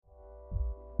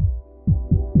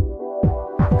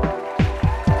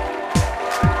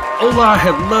Hola,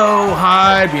 hello,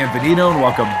 hi, bienvenido, and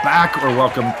welcome back or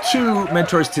welcome to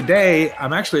Mentors. Today,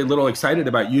 I'm actually a little excited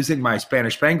about using my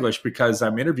Spanish Spanglish because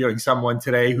I'm interviewing someone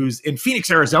today who's in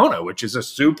Phoenix, Arizona, which is a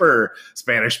super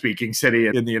Spanish-speaking city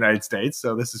in the United States.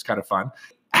 So this is kind of fun.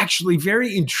 Actually,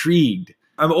 very intrigued.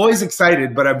 I'm always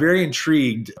excited, but I'm very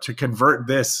intrigued to convert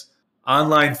this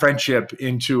online friendship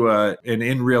into an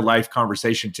in real life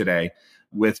conversation today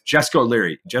with Jessica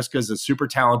LEARY. Jessica is a super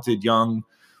talented young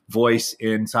voice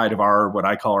inside of what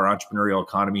I call our entrepreneurial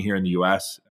economy here in the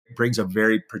US. It brings a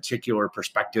very particular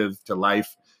perspective to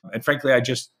life. And frankly, I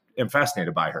just am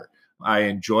fascinated by her. I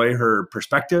enjoy her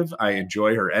perspective. I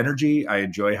enjoy her energy. I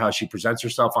enjoy how she presents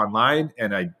herself online.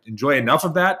 And I enjoy enough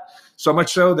of that, so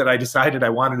much so that I decided I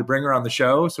wanted to bring her on the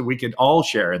show so we could all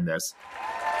share in this.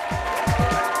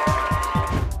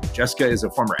 Jessica is a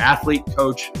former athlete,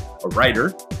 coach, a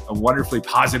writer, a wonderfully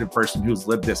positive person who's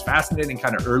lived this fascinating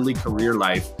kind of early career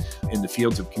life in the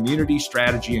fields of community,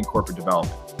 strategy, and corporate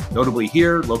development. Notably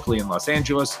here, locally in Los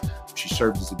Angeles, she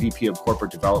served as the VP of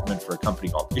corporate development for a company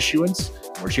called Issuance,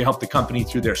 where she helped the company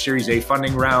through their Series A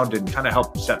funding round and kind of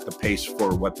helped set the pace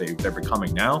for what they're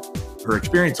becoming now. Her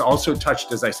experience also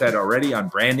touched, as I said already, on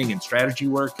branding and strategy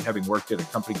work, having worked at a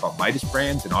company called Midas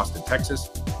Brands in Austin, Texas.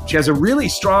 She has a really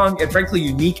strong and frankly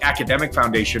unique academic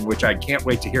foundation, which I can't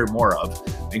wait to hear more of,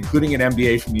 including an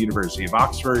MBA from the University of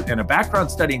Oxford and a background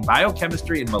studying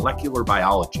biochemistry and molecular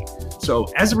biology. So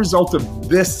as a result of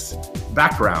this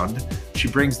background, she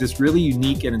brings this really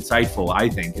unique and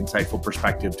insightful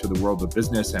perspective to the world of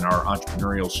business and our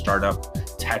entrepreneurial startup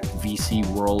tech VC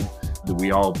world that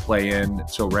we all play in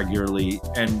so regularly.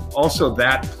 And also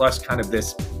that plus kind of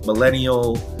this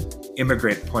millennial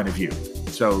immigrant point of view.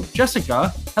 So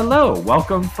Jessica, hello.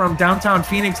 Welcome from downtown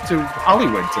Phoenix to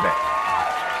Hollywood today.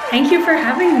 Thank you for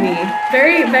having me.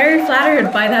 Very, very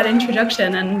flattered by that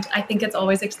introduction. And I think it's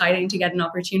always exciting to get an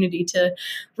opportunity to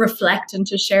reflect and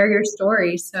to share your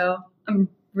story. So I'm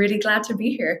really glad to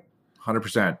be here.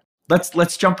 100%.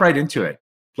 Let's jump right into it.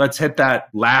 Let's hit that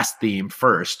last theme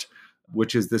first,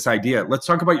 which is this idea. Let's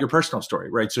talk about your personal story,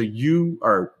 right? So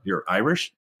you're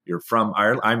Irish. You're from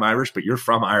Ireland. I'm Irish, but you're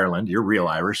from Ireland. You're real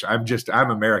Irish.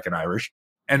 I'm American Irish.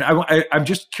 And I'm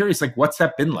just curious, like, what's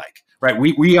that been like, right?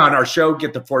 We on our show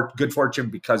get the good fortune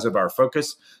because of our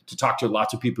focus to talk to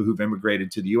lots of people who've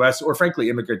immigrated to the US or frankly,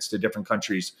 immigrants to different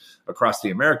countries across the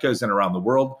Americas and around the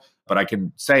world. But I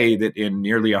can say that in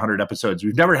nearly 100 episodes,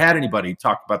 we've never had anybody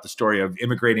talk about the story of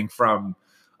immigrating from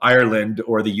Ireland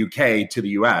or the UK to the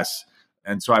US.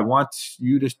 And so I want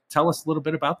you to tell us a little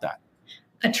bit about that.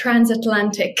 A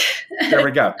transatlantic, there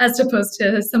we go. As opposed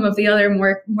to some of the other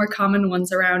more common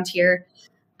ones around here.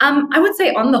 I would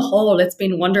say on the whole, it's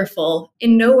been wonderful.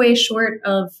 In no way short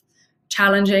of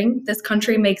challenging. This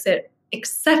country makes it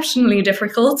exceptionally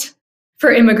difficult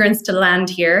for immigrants to land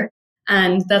here.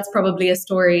 And that's probably a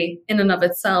story in and of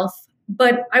itself.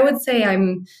 But I would say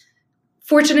I'm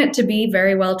fortunate to be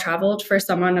very well traveled for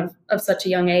someone of such a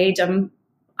young age. I'm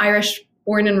Irish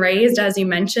born and raised, as you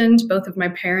mentioned. Both of my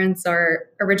parents are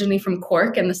originally from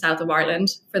Cork in the south of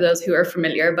Ireland, for those who are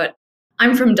familiar, but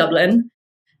I'm from Dublin.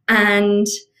 And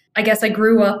I guess I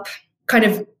grew up kind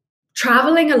of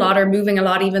traveling a lot or moving a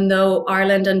lot, even though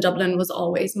Ireland and Dublin was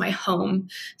always my home.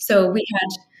 So we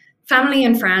had family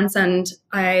in France, and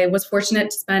I was fortunate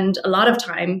to spend a lot of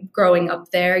time growing up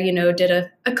there, did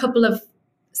a couple of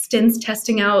stints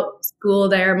testing out school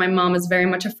there. My mom is very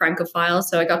much a Francophile,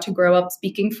 so I got to grow up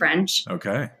speaking French.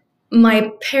 Okay.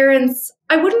 My parents,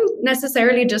 I wouldn't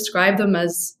necessarily describe them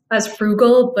as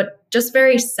frugal, but just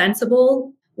very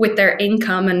sensible with their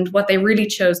income, and what they really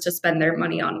chose to spend their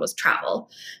money on was travel.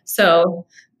 So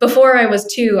before I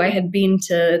was 2, I had been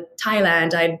to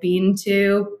Thailand, I'd been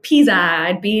to Pisa,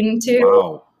 I'd been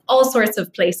to all sorts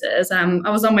of places. I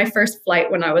was on my first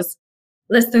flight when I was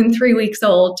less than 3 weeks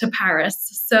old to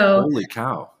Paris. So holy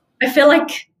cow. I feel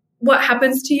like what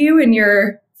happens to you in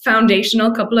your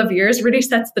foundational couple of years really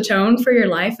sets the tone for your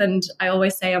life. And I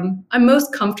always say I'm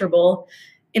most comfortable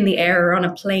in the air or on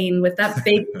a plane with that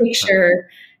big picture.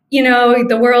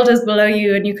 The world is below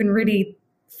you and you can really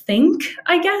think,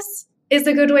 I guess, is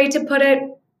a good way to put it.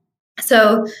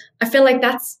 So I feel like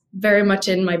that's very much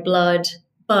in my blood.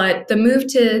 But the move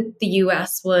to the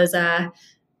US was a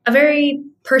very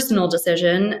personal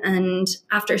decision. And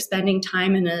after spending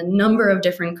time in a number of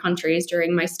different countries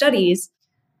during my studies,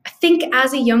 I think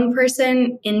as a young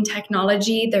person in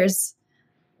technology, there's,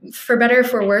 for better or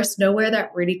for worse, nowhere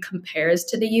that really compares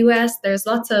to the US. There's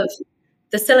lots of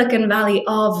the Silicon Valley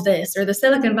of this or the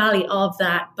Silicon Valley of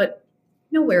that, but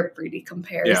nowhere really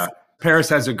compares. Yeah. Paris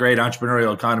has a great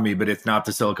entrepreneurial economy, but it's not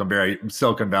the Silicon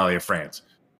Valley of France.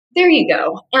 There you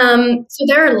go. So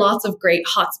there are lots of great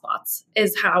hotspots,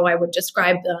 is how I would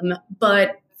describe them.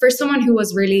 But for someone who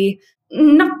was really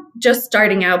not just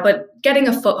starting out, but getting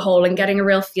a foothold and getting a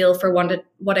real feel for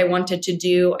what I wanted to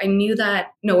do, I knew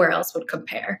that nowhere else would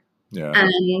compare. Yeah.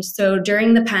 And so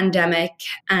during the pandemic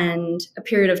and a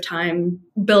period of time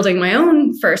building my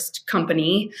own first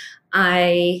company,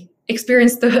 I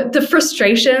experienced the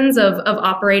frustrations of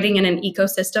operating in an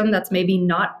ecosystem that's maybe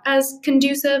not as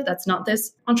conducive. That's not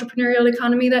this entrepreneurial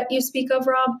economy that you speak of,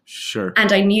 Rob. Sure.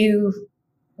 And I knew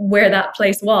where that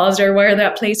place was, or where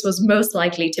that place was most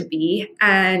likely to be.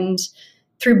 And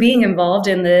through being involved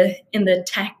in the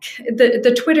tech,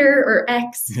 the Twitter or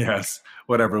X. Yes,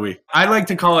 whatever I like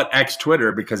to call it X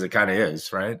Twitter because it kind of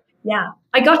is, right? Yeah.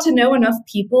 I got to know enough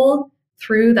people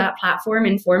through that platform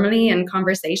informally and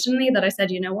conversationally that I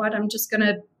said, you know what, I'm just going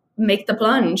to make the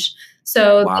plunge.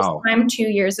 So this time 2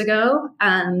 years ago,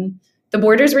 the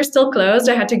borders were still closed.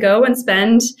 I had to go and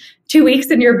spend 2 weeks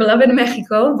in your beloved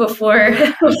Mexico before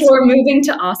moving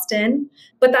to Austin.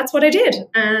 But that's what I did.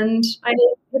 And I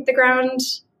hit the ground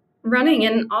running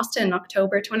in Austin,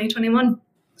 October 2021.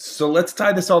 So let's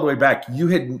tie this all the way back. You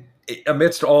had,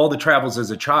 amidst all the travels as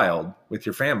a child with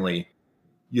your family,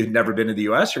 you had never been to the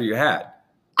US, or you had?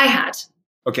 I had.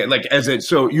 Okay,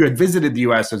 so you had visited the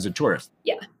US as a tourist?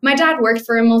 Yeah. My dad worked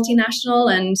for a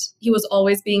multinational, and he was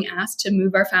always being asked to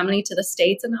move our family to the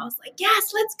States. And I was like,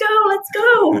 yes, let's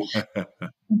go.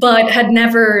 But had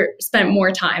never spent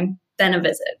more time than a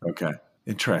visit. Okay.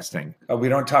 Interesting. We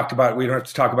don't have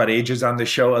to talk about ages on this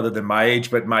show other than my age,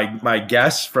 but my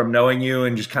guess from knowing you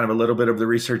and just kind of a little bit of the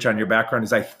research on your background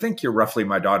is I think you're roughly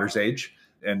my daughter's age.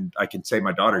 And I can say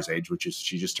my daughter's age, which is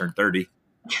she just turned 30.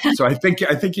 So I think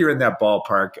you're in that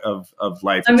ballpark of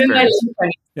life I'm experience. in my late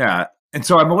 20s. Yeah. And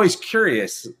so I'm always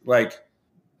curious,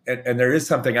 and there is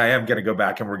something I am going to go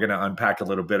back and we're going to unpack a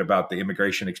little bit about the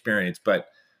immigration experience, but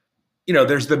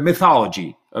there's the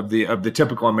mythology of the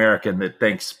typical American that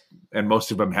thinks, and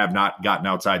most of them have not gotten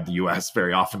outside the US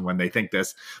very often when they think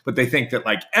this, but they think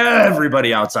that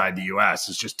everybody outside the US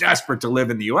is just desperate to live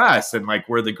in the US and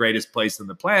we're the greatest place on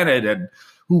the planet and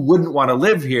who wouldn't want to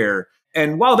live here.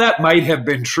 And while that might have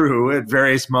been true at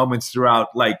various moments throughout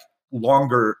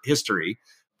longer history,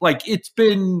 it's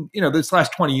been, this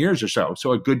last 20 years or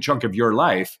so a good chunk of your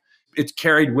life, it's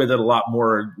carried with it a lot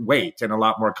more weight and a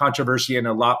lot more controversy, and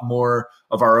a lot more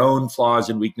of our own flaws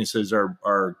and weaknesses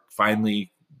are finally,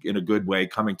 in a good way,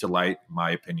 coming to light. In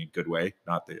my opinion, good way,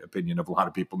 not the opinion of a lot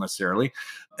of people necessarily.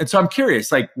 And so I'm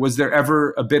curious, was there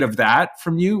ever a bit of that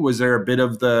from you? Was there a bit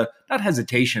of the, not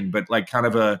hesitation, but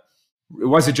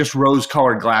was it just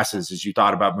rose-colored glasses as you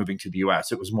thought about moving to the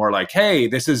US? It was more hey,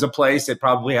 this is a place that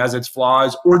probably has its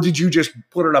flaws. Or did you just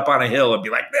put it up on a hill and be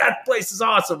like, that place is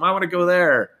awesome, I want to go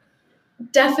there?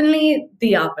 Definitely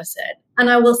the opposite. And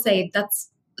I will say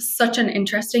that's such an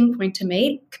interesting point to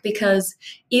make, because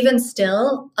even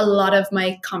still, a lot of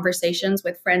my conversations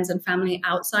with friends and family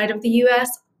outside of the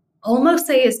US almost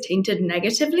say is tainted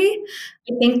negatively.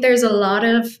 I think there's a lot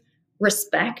of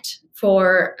respect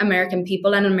for American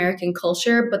people and American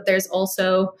culture, but there's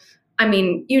also,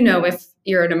 if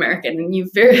you're an American and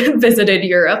you've visited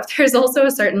Europe, there's also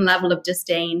a certain level of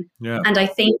disdain. Yeah. And I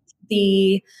think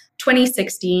the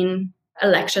 2016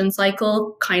 election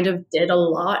cycle kind of did a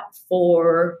lot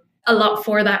for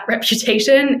that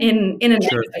reputation in a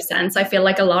negative sense. I feel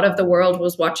like a lot of the world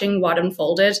was watching what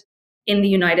unfolded in the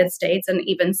United States and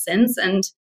even since. And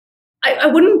I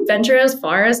wouldn't venture as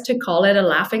far as to call it a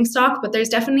laughingstock, but there's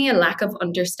definitely a lack of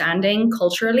understanding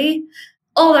culturally.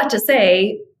 All that to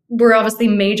say, we're obviously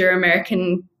major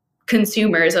American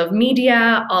consumers of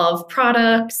media, of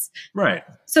products. Right.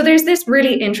 So there's this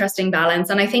really interesting balance.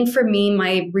 And I think for me,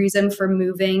 my reason for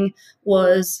moving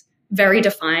was very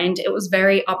defined. It was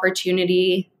very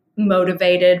opportunity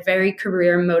motivated, very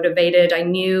career motivated. I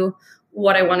knew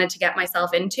what I wanted to get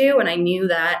myself into. And I knew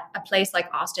that a place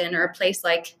like Austin or a place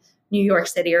like New York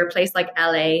City or a place like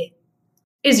LA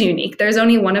is unique. There's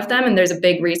only one of them, and there's a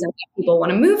big reason why people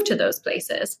want to move to those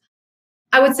places.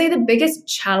 I would say the biggest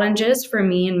challenges for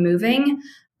me in moving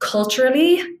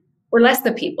culturally were less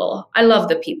the people. I love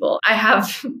the people. I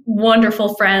have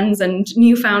wonderful friends and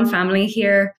newfound family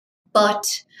here.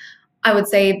 But I would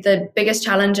say the biggest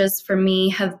challenges for me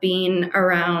have been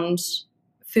around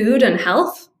food and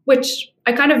health, which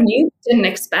I kind of didn't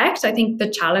expect. I think the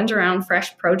challenge around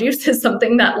fresh produce is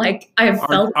something that I've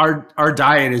felt. Our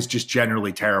diet is just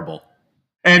generally terrible.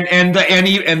 And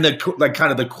the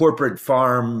kind of the corporate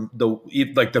farm,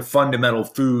 the fundamental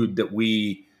food that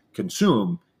we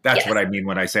consume. That's what I mean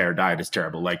when I say our diet is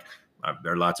terrible.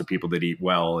 There are lots of people that eat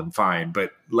well and fine,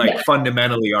 but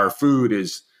fundamentally our food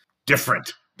is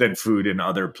different than food in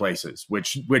other places,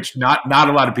 which not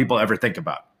a lot of people ever think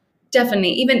about.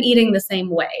 Definitely. Even eating the same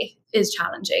way is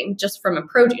challenging just from a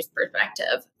produce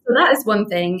perspective. So that is one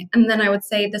thing. And then I would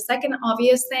say the second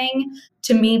obvious thing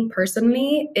to me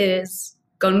personally is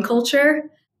gun culture.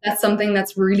 That's something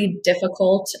that's really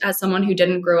difficult as someone who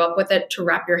didn't grow up with it to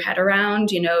wrap your head around,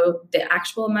 the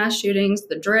actual mass shootings,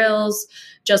 the drills,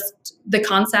 just the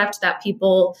concept that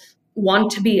people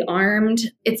want to be armed.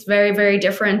 It's very, very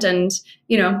different. And,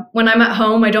 when I'm at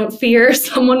home, I don't fear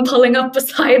someone pulling up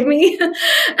beside me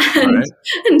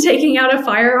and taking out a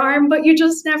firearm, but you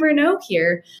just never know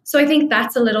here. So I think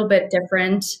that's a little bit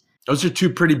different. Those are two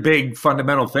pretty big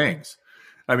fundamental things.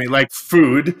 I mean, like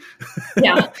food,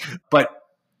 yeah, but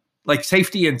like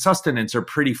safety and sustenance are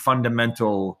pretty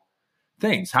fundamental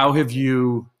things. How have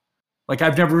you,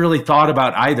 I've never really thought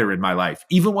about either in my life.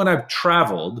 Even when I've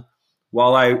traveled,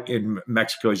 while in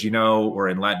Mexico, as you know, or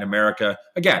in Latin America,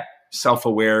 again,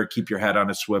 self-aware, keep your head on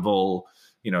a swivel,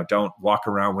 don't walk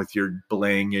around with your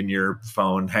bling and your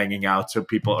phone hanging out so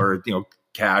people, or,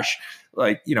 cash,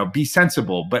 be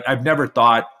sensible. But I've never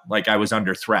thought like I was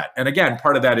under threat. And again,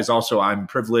 part of that is also I'm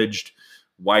privileged,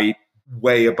 white,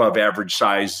 way above average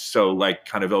size. So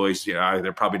kind of always,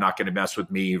 they're probably not going to mess with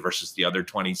me versus the other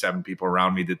 27 people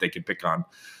around me that they could pick on.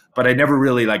 But I never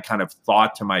really kind of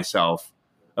thought to myself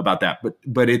about that.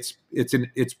 But it's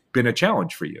been a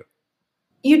challenge for you.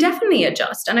 You definitely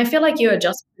adjust. And I feel like you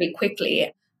adjust pretty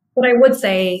quickly. But I would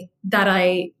say that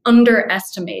I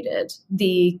underestimated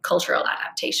the cultural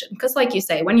adaptation. Because like you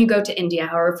say, when you go to India,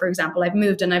 or for example, I've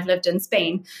moved and I've lived in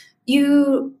Spain,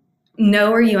 you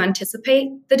know or you anticipate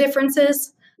the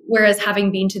differences. Whereas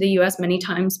having been to the US many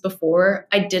times before,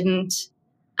 I didn't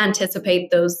anticipate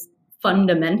those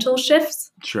fundamental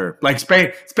shifts. Sure. Like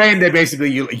Spain, they basically,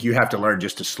 you have to learn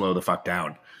just to slow the fuck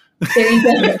down. There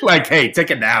you go. Hey,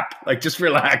 take a nap. Just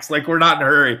relax. We're not in a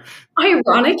hurry.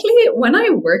 Ironically, when I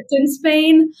worked in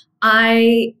Spain,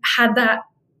 I had that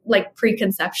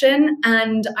preconception,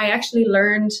 and I actually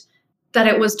learned that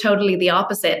it was totally the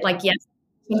opposite. Yes,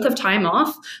 think of time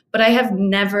off, but I have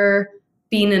never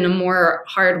been in a more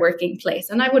hardworking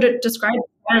place. And I would describe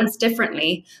France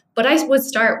differently, but I would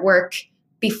start work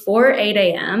before 8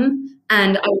 a.m.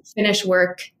 and I would finish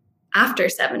work after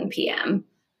 7 p.m.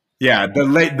 Yeah, the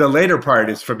later part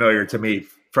is familiar to me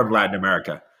from Latin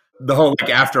America. The whole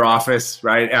after office,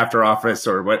 right? After office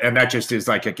or what, and that just is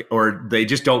or they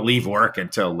just don't leave work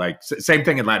until same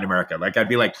thing in Latin America. I'd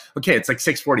be like, okay, it's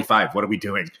 6:45. What are we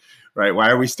doing? Right? Why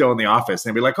are we still in the office?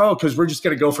 And they'd be like, oh, because we're just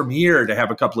going to go from here to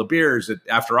have a couple of beers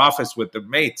after office with the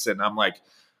mates. And I'm like,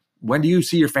 when do you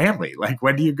see your family?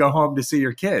 When do you go home to see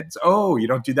your kids? Oh, you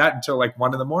don't do that until 1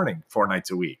 a.m, 4 nights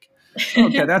a week.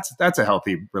 Okay, that's a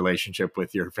healthy relationship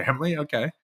with your family.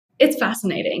 Okay. It's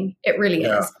fascinating. It really is.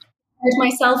 I prepared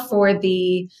myself for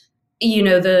the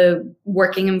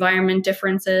working environment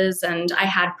differences, and I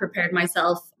had prepared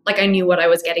myself. I knew what I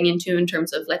was getting into in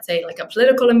terms of, let's say, a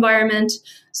political environment.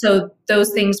 So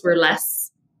those things were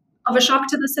less of a shock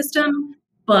to the system.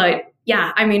 But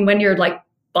yeah, I mean, when your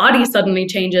body suddenly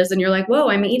changes and you're like, whoa,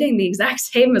 I'm eating the exact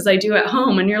same as I do at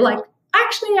home. And you're like,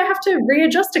 actually, I have to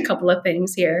readjust a couple of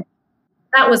things here.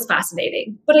 That was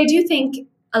fascinating. But I do think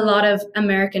a lot of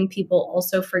American people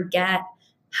also forget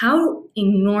how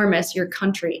enormous your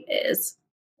country is.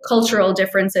 Cultural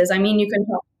differences. I mean, you can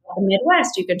talk about the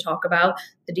Midwest, you can talk about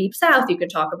the Deep South, you can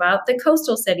talk about the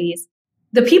coastal cities.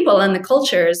 The people and the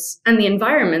cultures and the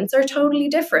environments are totally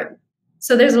different.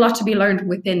 So there's a lot to be learned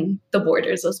within the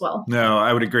borders as well. No,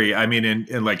 I would agree. I mean,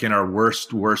 in our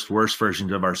worst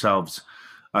versions of ourselves,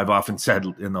 I've often said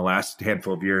in the last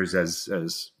handful of years,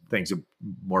 as things are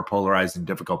more polarized and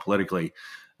difficult politically,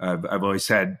 I've always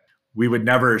said we would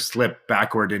never slip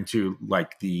backward into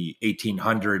the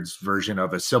 1800s version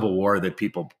of a civil war that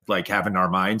people have in our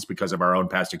minds because of our own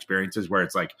past experiences, where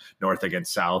it's North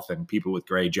against South and people with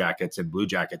gray jackets and blue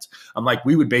jackets. I'm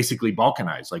we would basically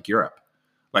balkanize like Europe.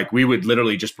 We would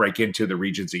literally just break into the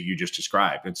regions that you just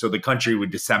described. And so the country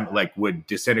would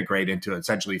disintegrate into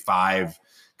essentially 5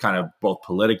 kind of both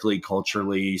politically,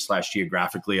 culturally /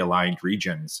 geographically aligned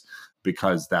regions,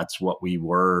 because that's what we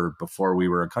were before we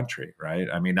were a country, right?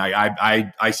 I mean,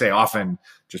 I say often,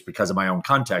 just because of my own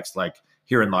context,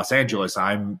 here in Los Angeles,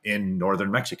 I'm in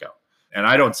northern Mexico. And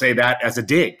I don't say that as a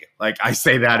dig. I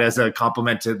say that as a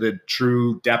compliment to the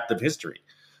true depth of history.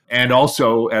 And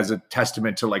also as a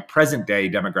testament to present day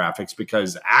demographics,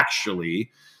 because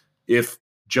actually, if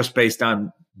just based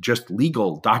on just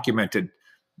legal documented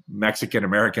Mexican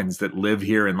Americans that live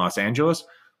here in Los Angeles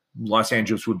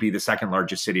would be the second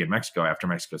largest city in Mexico after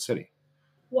Mexico City.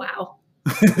 Wow.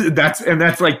 that's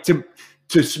to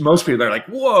most people, they're like,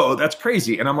 whoa, that's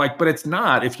crazy. And I'm like, but it's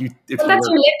not But that's your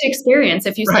lived experience.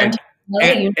 If you right. spend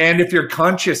time, And if you're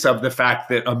conscious of the fact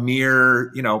that a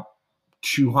mere,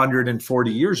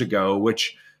 240 years ago,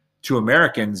 which to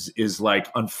Americans is like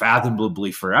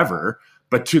unfathomably forever,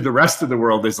 but to the rest of the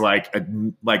world is like a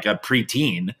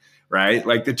preteen, right?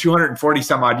 Like the 240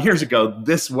 some odd years ago,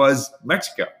 this was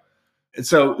Mexico.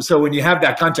 So when you have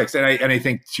that context, and I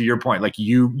think to your point, like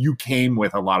you came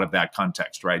with a lot of that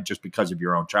context, right? Just because of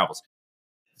your own travels.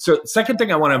 So second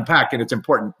thing I want to unpack, and it's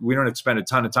important, we don't have to spend a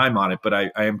ton of time on it, but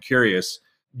I am curious.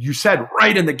 You said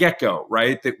right in the get-go,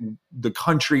 right, that the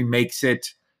country makes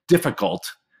it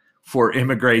difficult for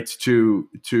immigrants to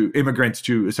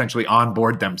essentially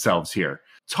onboard themselves here.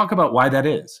 Talk about why that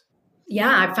is.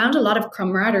 Yeah, I found a lot of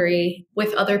camaraderie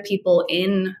with other people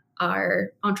in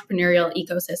our entrepreneurial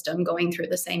ecosystem going through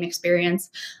the same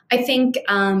experience. I think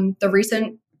the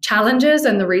recent challenges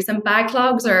and the recent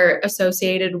backlogs are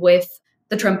associated with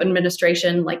the Trump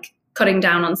administration, like cutting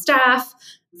down on staff,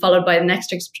 followed by the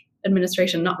next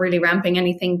administration not really ramping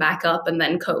anything back up, and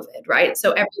then COVID, right?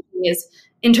 So everything is,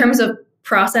 in terms of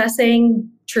processing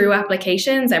true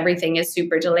applications, everything is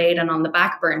super delayed and on the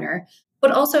back burner.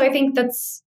 But also, I think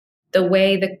that's the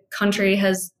way the country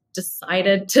has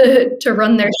decided to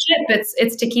run their ship.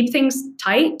 It's to keep things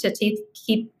tight, to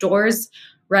keep doors,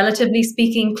 relatively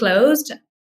speaking, closed.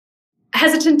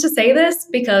 Hesitant to say this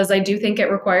because I do think it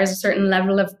requires a certain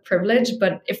level of privilege,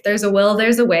 but if there's a will,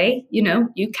 there's a way.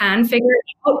 You can figure it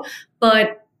out.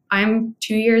 But I'm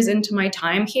 2 years into my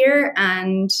time here,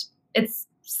 and it's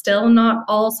still not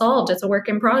all solved. It's a work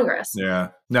in progress. Yeah,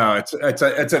 no,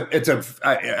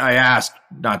 I asked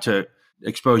not to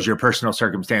expose your personal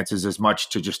circumstances as much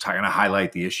to just kind of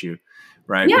highlight the issue,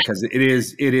 right? Yeah. Because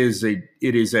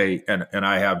and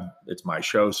I have, it's my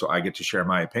show, so I get to share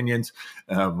my opinions,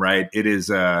 right? It is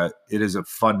a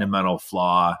fundamental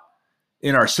flaw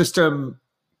in our system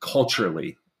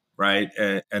culturally, right?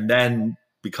 And then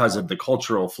because of the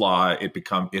cultural flaw,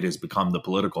 it has become the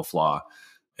political flaw.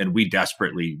 And we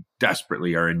desperately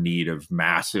are in need of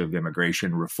massive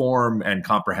immigration reform and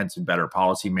comprehensive, better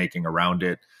policy making around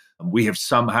it. We have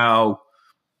somehow,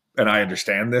 and I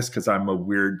understand this because I'm a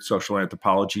weird social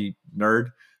anthropology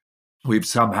nerd, we've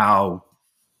somehow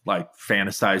like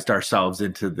fantasized ourselves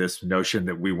into this notion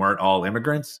that we weren't all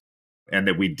immigrants and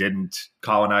that we didn't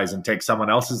colonize and take someone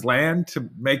else's land to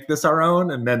make this our own.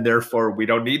 And then therefore we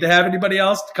don't need to have anybody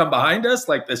else to come behind us.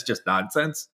 Like, that's just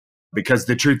nonsense. Because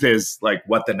the truth is, like,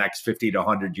 what the next 50 to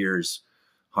 100 years,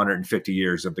 150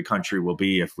 years of the country will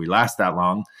be, if we last that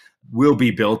long, will be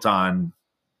built on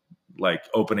like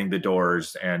opening the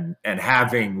doors and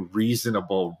having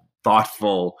reasonable,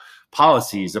 thoughtful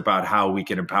policies about how we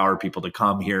can empower people to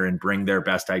come here and bring their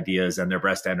best ideas and their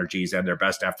best energies and their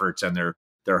best efforts and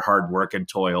their hard work and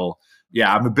toil.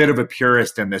 Yeah, I'm a bit of a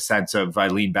purist in the sense of, I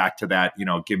lean back to that,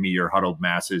 give me your huddled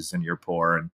masses and your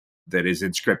poor, and that is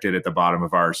inscripted at the bottom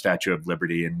of our Statue of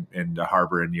Liberty in the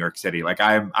harbor in New York City. Like,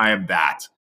 I am that,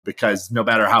 because no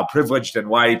matter how privileged and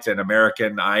white and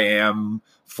American I am,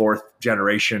 fourth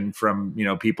generation from,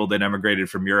 people that emigrated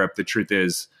from Europe, the truth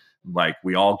is, like,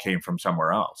 we all came from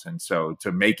somewhere else. And so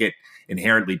to make it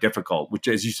inherently difficult, which,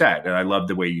 as you said, and I love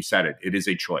the way you said it, it is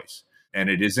a choice. And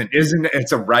it isn't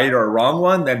it's a right or a wrong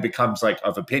one, then becomes like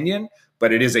of opinion,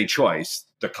 but it is a choice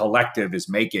the collective is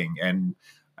making. And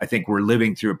I think we're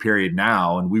living through a period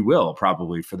now, and we will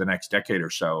probably for the next decade or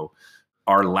so,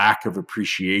 our lack of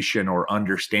appreciation or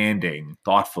understanding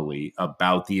thoughtfully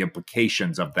about the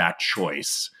implications of that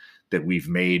choice that we've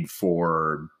made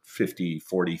for 50,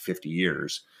 40, 50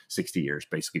 years, 60 years,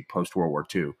 basically post World War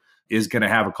II, is going to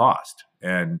have a cost.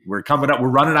 And we're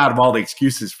running out of all the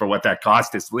excuses for what that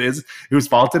cost is, whose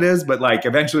fault it is. But like,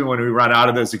 eventually when we run out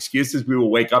of those excuses, we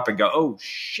will wake up and go, oh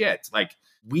shit, like,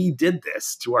 we did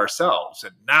this to ourselves.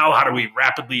 And now how do we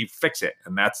rapidly fix it?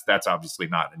 And that's obviously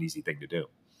not an easy thing to do.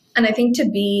 And I think, to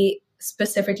be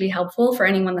specifically helpful for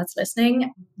anyone that's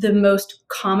listening, the most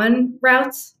common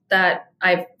routes that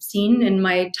I've seen in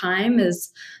my time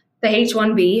is the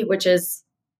H-1B, which is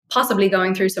possibly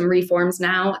going through some reforms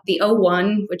now, the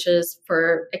O-1, which is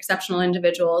for exceptional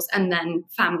individuals, and then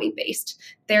family-based.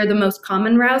 They're the most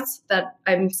common routes that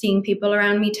I'm seeing people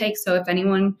around me take. So if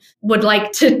anyone would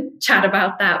like to chat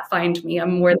about that, find me.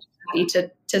 I'm more than happy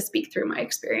to speak through my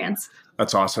experience.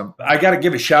 That's awesome. I got to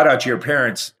give a shout out to your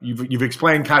parents. You've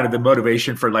explained kind of the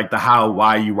motivation for like the how,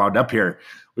 why you wound up here,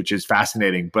 which is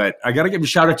fascinating. But I got to give a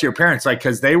shout out to your parents, like,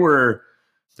 because they're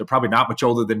probably not much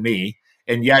older than me.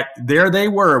 And yet there they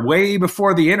were way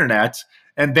before the internet.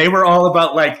 And they were all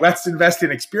about like, let's invest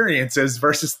in experiences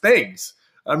versus things.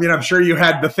 I mean, I'm sure you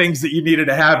had the things that you needed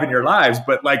to have in your lives,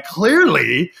 but like,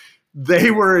 clearly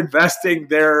they were investing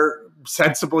their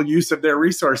sensible use of their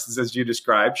resources, as you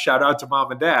described. Shout out to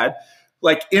mom and dad,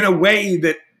 like in a way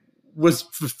that was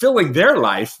fulfilling their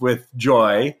life with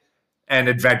joy and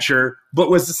adventure, but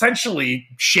was essentially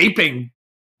shaping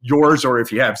yours, or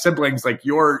if you have siblings, like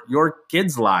your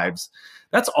kids' lives.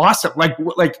 That's awesome. Like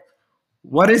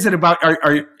what is it about?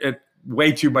 Are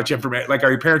way too much information? Like, are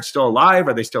your parents still alive?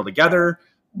 Are they still together?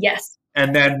 Yes.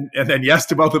 And then yes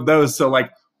to both of those. So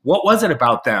like, what was it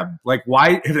about them? Like,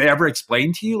 why have they ever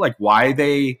explained to you like why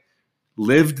they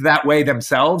lived that way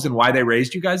themselves and why they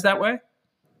raised you guys that way?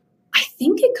 I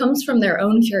think it comes from their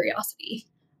own curiosity.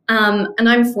 And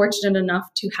I'm fortunate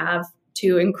enough to have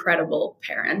two incredible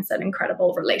parents and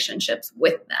incredible relationships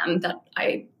with them that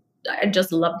I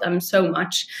just love them so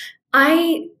much.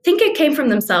 I think it came from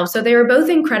themselves. So they were both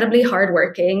incredibly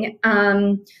hardworking.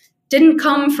 Didn't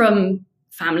come from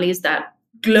families that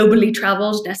globally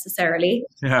traveled necessarily.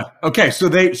 Yeah. Okay. So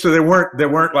they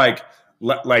weren't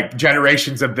like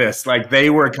generations of this. Like they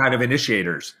were kind of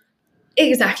initiators.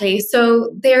 Exactly. So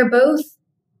they're both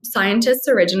scientists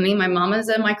originally. My mom is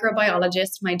a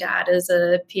microbiologist. My dad is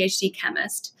a PhD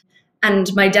chemist.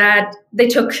 And my dad, they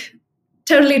took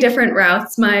totally different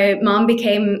routes. My mom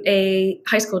became a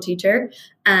high school teacher,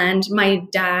 and my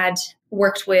dad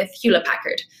worked with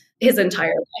Hewlett-Packard his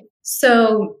entire life.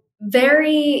 So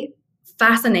very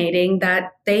fascinating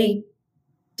that they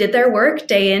did their work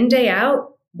day in, day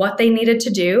out, what they needed to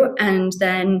do. And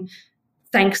then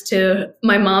thanks to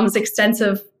my mom's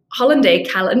extensive holiday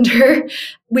calendar,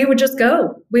 we would just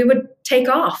go. We would take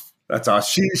off. That's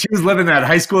awesome. She was living that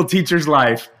high school teacher's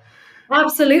life.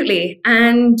 Absolutely.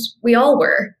 And we all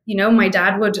were. You know, my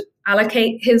dad would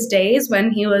allocate his days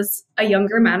when he was a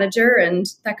younger manager, and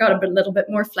that got a little bit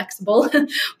more flexible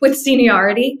with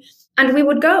seniority. And we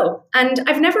would go. And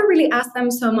I've never really asked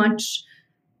them so much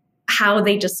how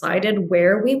they decided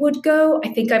where we would go. I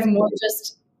think I've more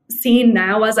just seen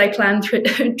now as I plan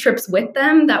trips with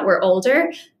them that were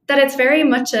older, that it's very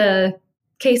much a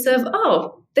case of,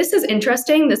 oh, this is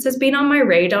interesting. This has been on my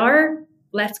radar.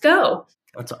 Let's go.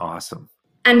 That's awesome.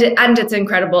 And it's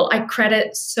incredible. I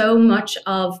credit so much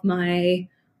of my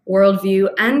worldview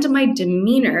and my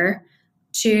demeanor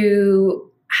to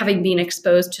having been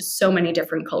exposed to so many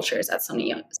different cultures at such a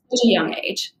young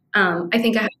age. I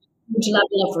think I have a huge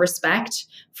level of respect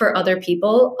for other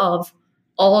people of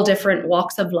all different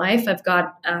walks of life.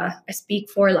 I speak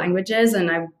 4 languages,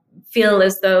 and I feel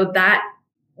as though that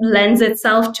lends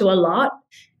itself to a lot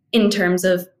in terms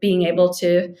of being able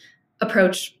to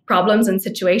approach problems and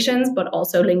situations, but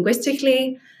also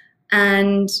linguistically.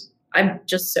 And I'm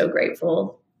just so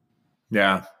grateful.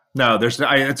 Yeah. No,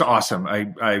 it's awesome.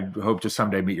 I hope to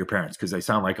someday meet your parents because they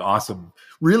sound like awesome,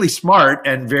 really smart,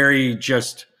 and very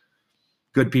just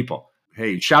good people.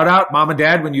 Hey, shout out mom and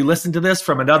dad when you listen to this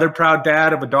from another proud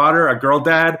dad of a daughter, a girl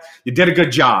dad. You did a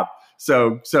good job.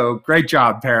 So great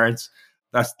job, parents.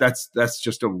 That's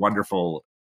just a wonderful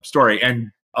story,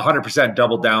 and 100%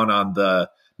 double down on the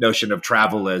notion of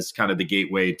travel as kind of the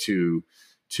gateway to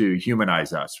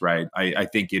humanize us, right? I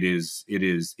think it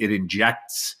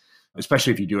injects,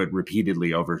 especially if you do it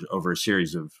repeatedly over a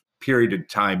series of period of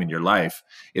time in your life,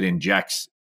 it injects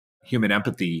human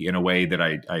empathy in a way that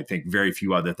I think very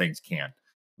few other things can.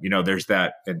 You know, there's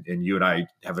that, and you and I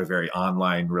have a very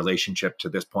online relationship to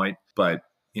this point, but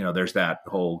you know, there's that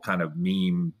whole kind of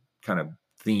meme kind of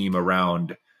theme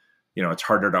around, you know, it's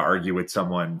harder to argue with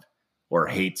someone or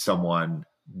hate someone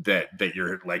that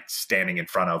you're like standing in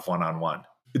front of one-on-one.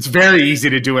 It's very easy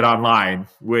to do it online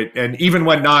and even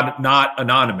when not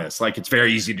anonymous, like it's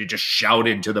very easy to just shout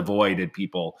into the void at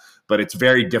people, but it's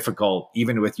very difficult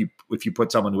even if you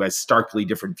put someone who has starkly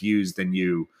different views than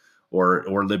you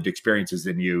or lived experiences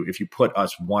than you, if you put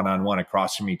us one-on-one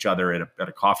across from each other at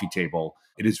a coffee table,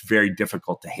 it is very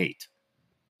difficult to hate.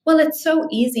 Well, it's so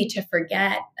easy to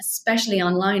forget, especially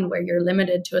online where you're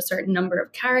limited to a certain number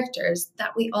of characters,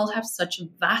 that we all have such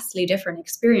vastly different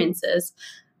experiences.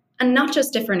 And not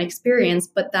just different experience,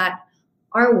 but that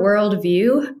our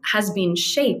worldview has been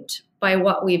shaped by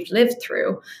what we've lived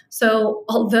through. So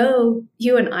although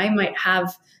you and I might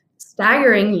have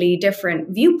staggeringly different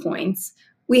viewpoints,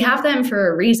 we have them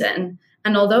for a reason.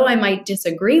 And although I might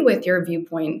disagree with your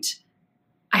viewpoint,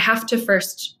 I have to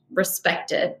first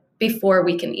respect it before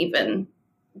we can even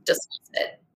discuss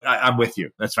it. I'm with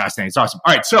you. That's fascinating. It's awesome.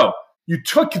 All right. So you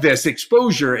took this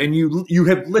exposure and you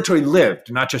have literally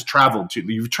lived, not just traveled to,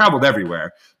 you've traveled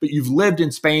everywhere, but you've lived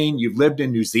in Spain, you've lived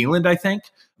in New Zealand, I think.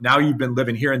 Now you've been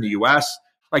living here in the US.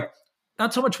 Like,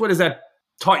 not so much what has that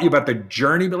taught you about the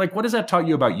journey, but like, what has that taught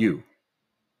you about you?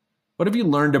 What have you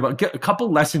learned about, a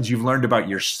couple lessons you've learned about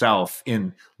yourself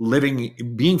in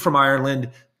living, being from Ireland,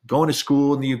 going to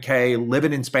school in the UK,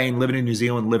 living in Spain, living in New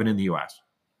Zealand, living in the US?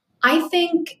 I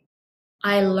think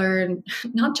I learn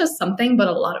not just something, but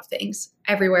a lot of things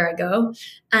everywhere I go.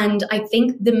 And I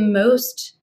think the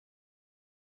most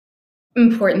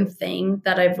important thing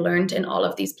that I've learned in all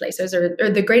of these places, or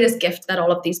the greatest gift that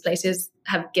all of these places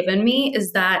have given me,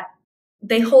 is that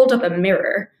they hold up a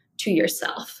mirror to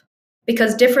yourself,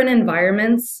 because different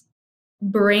environments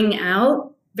bring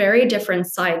out very different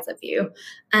sides of you.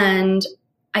 And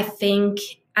I think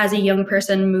as a young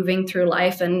person moving through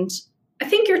life, and I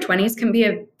think your 20s can be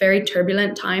a very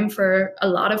turbulent time for a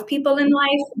lot of people in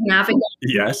life, navigating,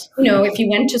 Yes. if you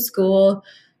went to school,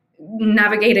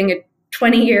 navigating a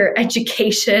 20-year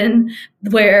education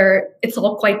where it's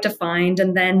all quite defined,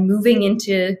 and then moving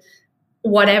into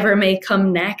whatever may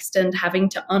come next and having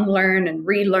to unlearn and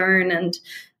relearn. And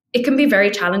it can be very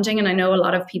challenging. And I know a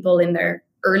lot of people in their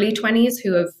early 20s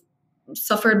who have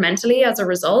suffered mentally as a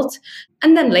result,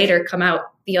 and then later come out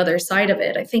the other side of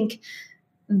it. I think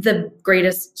the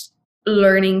greatest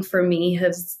learning for me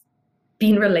has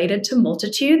been related to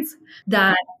multitudes,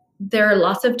 that there are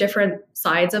lots of different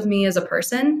sides of me as a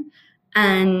person,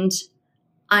 and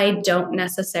I don't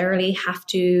necessarily have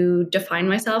to define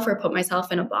myself or put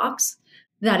myself in a box,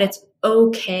 that it's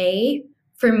okay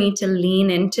for me to lean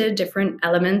into different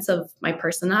elements of my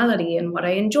personality and what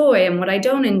I enjoy and what I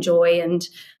don't enjoy, and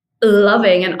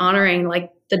loving and honoring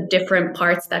like the different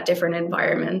parts that different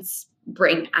environments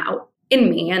bring out in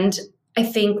me. And I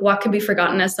think what could be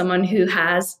forgotten as someone who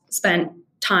has spent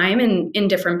time in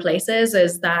different places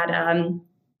is that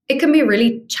it can be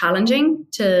really challenging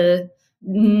to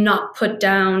not put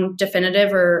down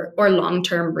definitive or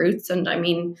long-term roots. And I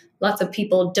mean, lots of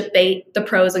people debate the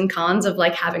pros and cons of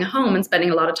like having a home and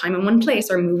spending a lot of time in one place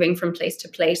or moving from place to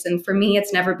place. And for me,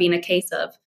 it's never been a case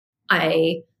of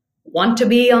I want to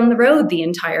be on the road the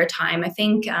entire time. I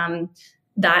think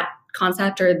that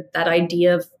concept or that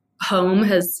idea of home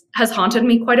has haunted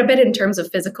me quite a bit in terms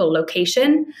of physical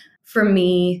location. For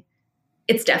me,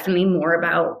 it's definitely more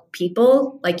about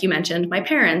people. Like you mentioned, my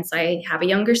parents, I have a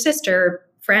younger sister,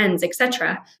 friends,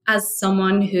 etc. As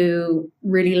someone who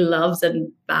really loves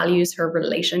and values her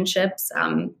relationships,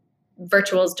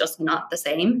 virtual is just not the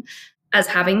same as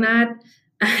having that.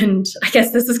 And I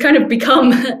guess this has kind of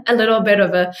become a little bit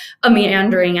of a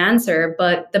meandering answer,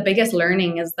 but the biggest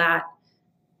learning is that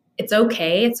it's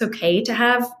okay. It's okay to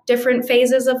have different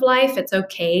phases of life. It's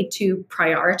okay to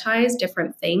prioritize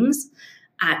different things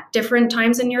at different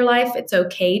times in your life. It's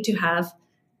okay to have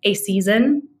a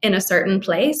season in a certain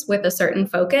place with a certain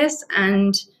focus,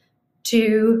 and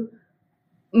to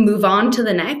move on to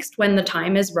the next when the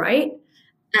time is right.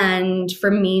 And for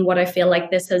me, what I feel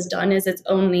like this has done is it's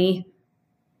only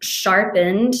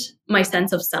sharpened my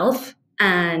sense of self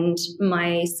and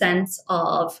my sense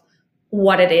of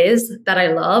what it is that I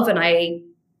love and I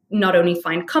not only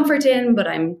find comfort in, but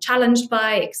I'm challenged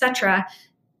by, etc.,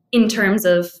 in terms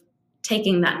of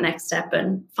taking that next step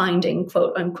and finding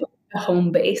quote unquote a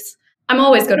home base. I'm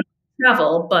always going to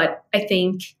travel, but I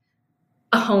think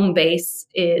a home base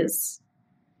is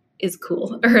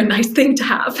cool, or a nice thing to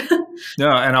have. No,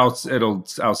 and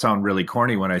I'll sound really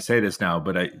corny when I say this now,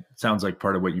 but it sounds like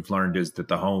part of what you've learned is that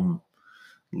the home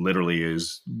literally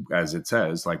is, as it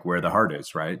says, like where the heart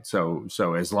is, right? So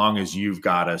as long as you've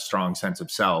got a strong sense of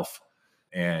self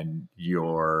and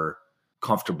you're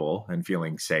comfortable and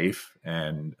feeling safe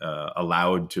and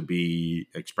allowed to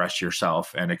express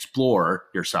yourself and explore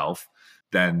yourself,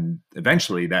 then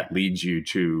eventually that leads you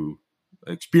to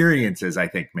experiences, I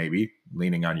think, maybe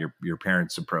leaning on your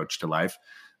parents' approach to life,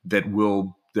 that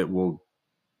will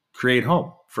create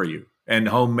home for you. And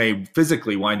home may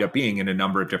physically wind up being in a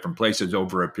number of different places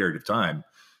over a period of time,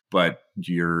 but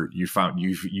you're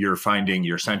finding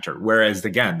your center. Whereas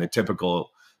again, the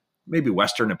typical maybe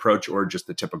Western approach, or just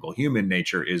the typical human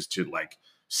nature, is to like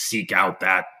seek out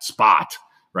that spot,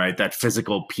 right? That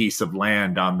physical piece of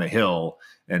land on the hill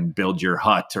and build your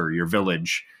hut or your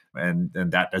village. And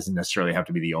that doesn't necessarily have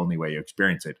to be the only way you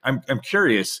experience it. I'm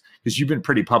curious, because you've been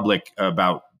pretty public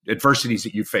about adversities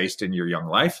that you faced in your young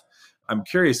life. I'm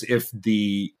curious if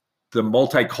the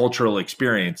multicultural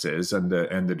experiences and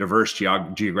the diverse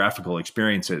geographical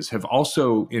experiences have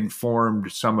also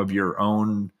informed some of your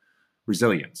own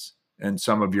resilience and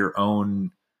some of your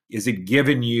own. Has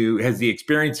the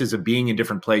experiences of being in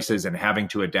different places and having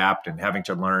to adapt and having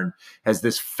to learn, has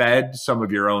this fed some of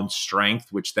your own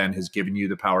strength, which then has given you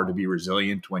the power to be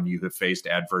resilient when you have faced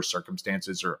adverse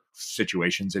circumstances or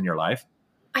situations in your life?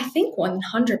 I think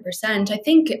 100%. I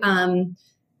think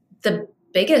the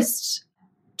biggest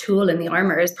tool in the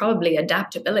armor is probably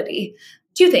adaptability.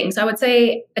 Two things. I would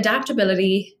say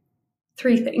adaptability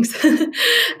three things.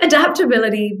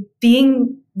 Adaptability,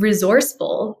 being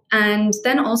resourceful, and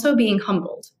then also being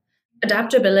humbled.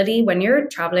 Adaptability when you're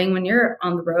traveling, when you're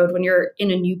on the road, when you're in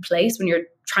a new place, when you're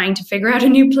trying to figure out a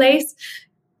new place,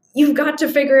 you've got to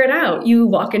figure it out. You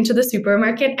walk into the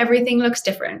supermarket, everything looks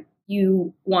different.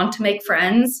 You want to make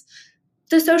friends.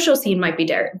 The social scene might be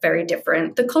very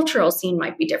different. The cultural scene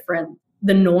might be different.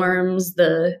 The norms,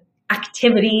 the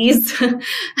activities,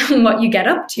 and what you get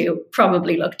up to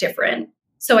probably look different.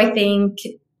 So I think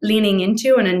leaning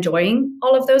into and enjoying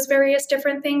all of those various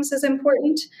different things is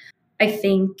important. I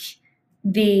think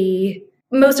the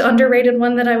most underrated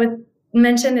one that I would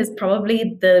mention is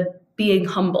probably the being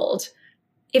humbled.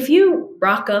 If you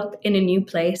rock up in a new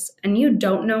place and you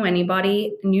don't know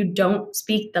anybody and you don't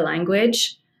speak the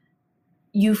language,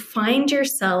 you find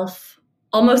yourself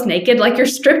almost naked, like you're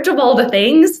stripped of all the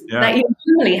things that you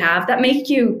normally have that make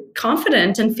you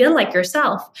confident and feel like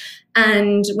yourself.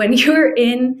 And when you're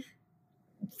in,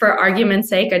 for argument's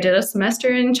sake, I did a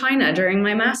semester in China during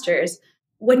my master's.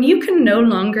 When you can no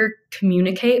longer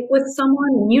communicate with someone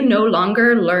and you no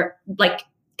longer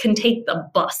can take the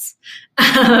bus.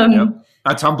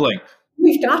 That's humbling.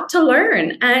 You've got to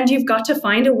learn and you've got to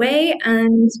find a way,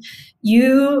 and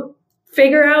you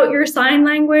figure out your sign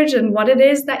language and what it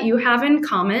is that you have in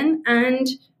common, and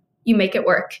you make it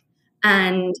work.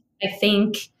 And I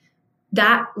think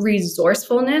that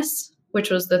resourcefulness, which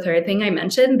was the third thing I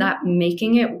mentioned, that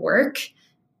making it work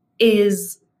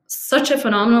is such a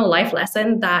phenomenal life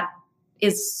lesson that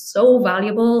is so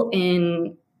valuable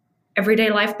in everyday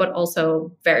life, but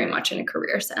also very much in a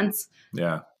career sense.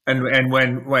 Yeah. And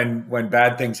when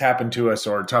bad things happen to us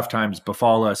or tough times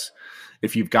befall us,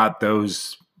 if you've got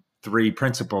those three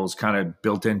principles kind of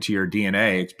built into your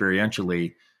DNA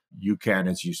experientially, you can,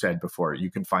 as you said before, you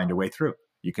can find a way through.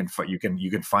 You can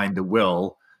find the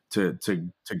will to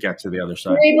get to the other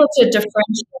side. You're able to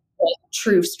differentiate what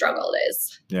true struggle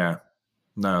is. Yeah.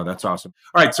 No, that's awesome.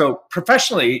 All right. So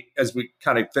professionally, as we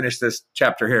kind of finish this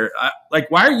chapter here,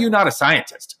 why are you not a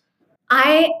scientist?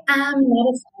 I am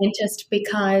not a scientist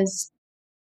because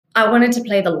I wanted to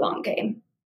play the long game.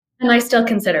 And I still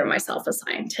consider myself a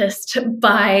scientist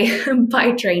by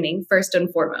training, first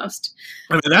and foremost.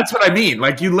 I mean, that's what I mean.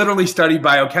 Like, you literally studied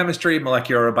biochemistry,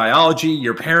 molecular biology.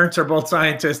 Your parents are both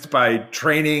scientists by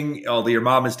training. Although your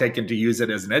mom has taken to use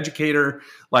it as an educator.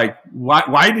 Like,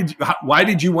 why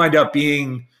did you wind up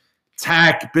being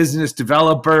tech, business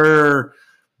developer,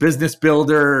 business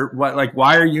builder?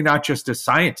 Why are you not just a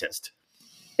scientist?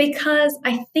 Because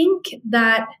I think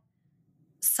that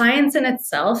science in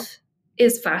itself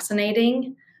is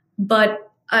fascinating,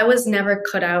 but I was never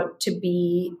cut out to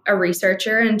be a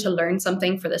researcher and to learn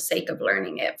something for the sake of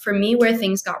learning it. For me, where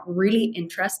things got really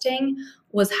interesting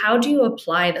was, how do you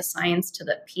apply the science to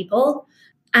the people?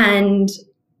 And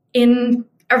in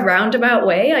a roundabout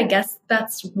way, I guess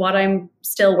that's what I'm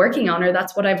still working on, or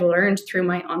that's what I've learned through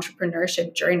my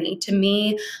entrepreneurship journey. To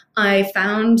me, I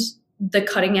found the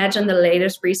cutting edge and the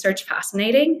latest research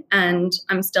fascinating, and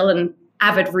I'm still an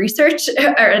avid researcher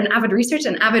and avid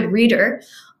reader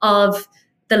of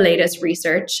the latest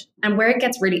research. And where it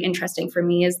gets really interesting for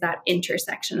me is that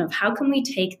intersection of, how can we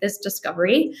take this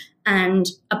discovery and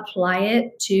apply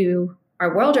it to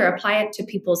our world, or apply it to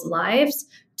people's lives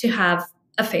to have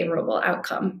a favorable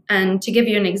outcome. And to give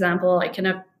you an example, I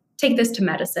can take this to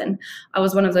medicine. I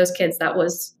was one of those kids that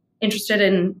was interested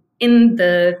in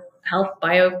the health,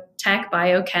 biotech,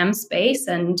 biochem space.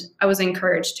 And I was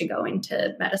encouraged to go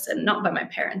into medicine, not by my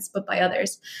parents, but by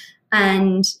others.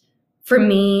 And for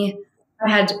me,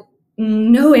 I had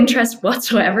no interest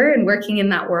whatsoever in working in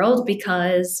that world,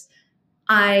 because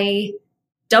I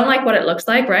don't like what it looks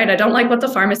like, right? I don't like what the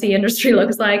pharmacy industry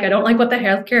looks like. I don't like what the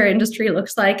healthcare industry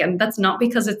looks like. And that's not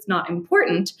because it's not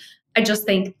important. I just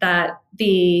think that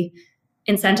the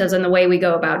incentives and the way we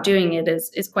go about doing it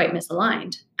is quite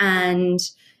misaligned. And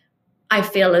I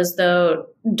feel as though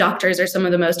doctors are some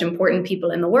of the most important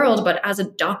people in the world, but as a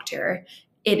doctor,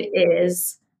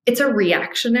 it's a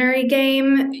reactionary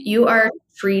game. You are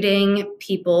treating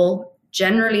people,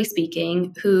 generally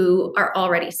speaking, who are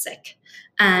already sick,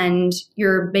 and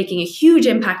you're making a huge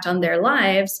impact on their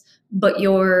lives, but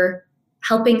you're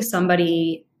helping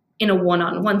somebody in a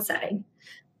one-on-one setting.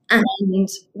 And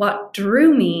what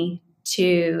drew me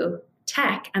to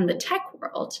tech and the tech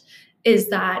world is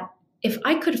that if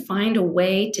I could find a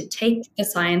way to take the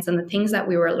science and the things that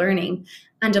we were learning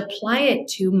and apply it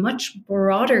to much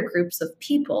broader groups of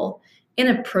people in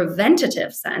a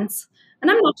preventative sense,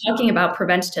 and I'm not talking about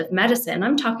preventative medicine,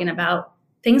 I'm talking about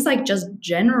things like just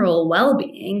general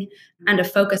well-being and a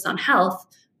focus on health,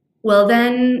 well,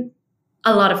 then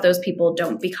a lot of those people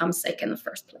don't become sick in the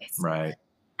first place. Right.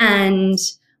 And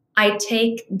I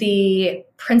take the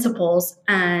principles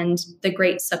and the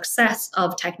great success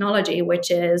of technology,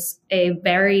 which is a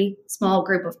very small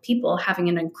group of people having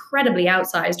an incredibly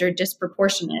outsized or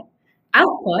disproportionate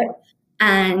output.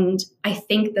 And I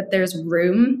think that there's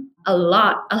room, a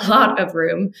lot of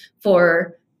room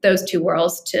for those two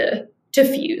worlds to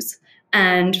fuse.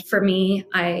 And for me,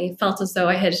 I felt as though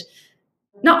I had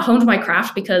not honed my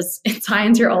craft, because in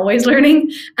science you're always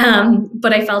learning,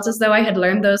 but I felt as though I had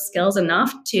learned those skills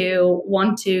enough to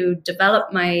want to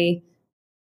develop my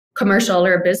commercial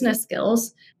or business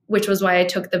skills, which was why I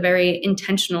took the very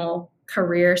intentional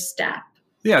career step.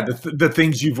 Yeah, the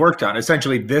things you've worked on.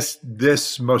 Essentially,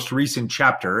 this most recent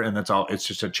chapter, and that's all. It's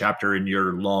just a chapter in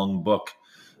your long book.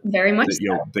 Very much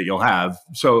that you'll have.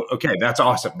 So, okay, that's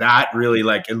awesome. That really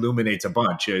like illuminates a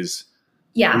bunch. Is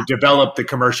you develop the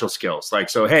commercial skills. Like,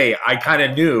 so, hey, I kind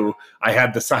of knew I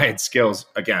had the science skills.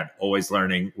 Again, always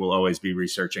learning, will always be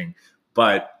researching.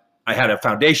 But I had a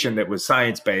foundation that was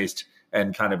science-based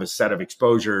and kind of a set of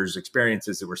exposures,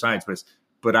 experiences that were science-based.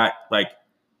 But I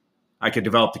could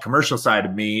develop the commercial side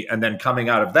of me. And then coming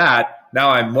out of that,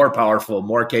 now I'm more powerful,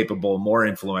 more capable, more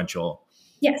influential.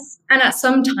 Yes. And at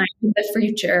some time in the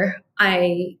future,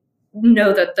 I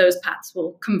know that those paths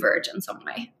will converge in some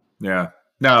way. Yeah.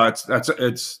 No,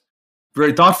 it's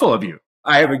very thoughtful of you.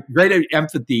 I have a great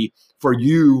empathy for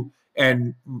you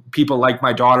and people like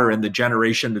my daughter and the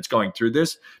generation that's going through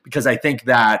this, because I think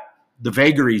that the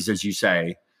vagaries, as you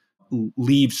say,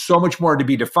 leave so much more to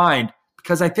be defined,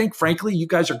 because I think, frankly, you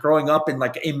guys are growing up in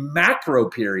like a macro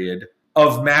period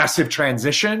of massive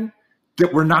transition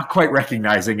that we're not quite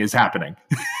recognizing is happening.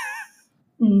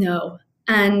 No.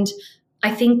 And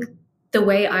I think the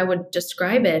way I would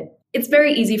describe it, it's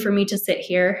very easy for me to sit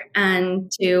here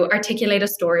and to articulate a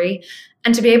story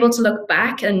and to be able to look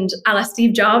back and a la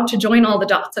Steve Jobs to join all the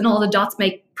dots, and all the dots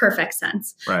make perfect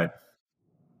sense. Right.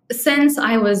 Since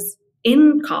I was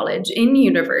in college, in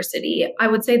university, I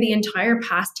would say the entire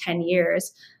past 10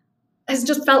 years has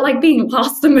just felt like being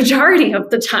lost the majority of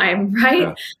the time, right?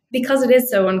 Yeah. Because it is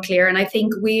so unclear. And I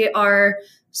think we are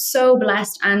so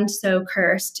blessed and so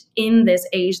cursed in this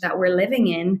age that we're living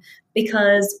in,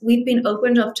 because we've been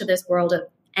opened up to this world of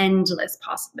endless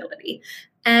possibility,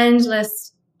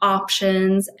 endless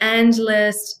options,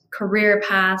 endless career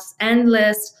paths,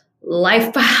 endless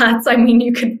life paths. I mean,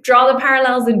 you could draw the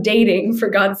parallels in dating, for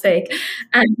God's sake.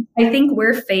 And I think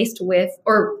we're faced with,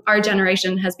 or our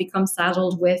generation has become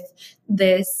saddled with,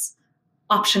 this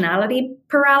optionality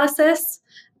paralysis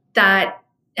that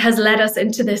has led us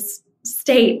into this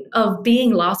state of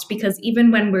being lost, because even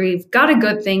when we've got a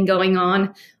good thing going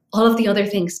on, all of the other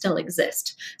things still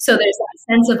exist. So there's that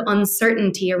sense of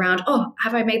uncertainty around, oh,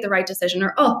 have I made the right decision?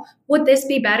 Or, oh, would this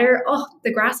be better? Oh,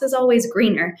 the grass is always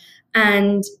greener.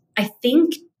 And I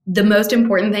think the most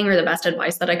important thing, or the best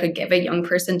advice that I could give a young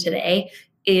person today,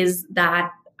 is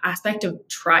that aspect of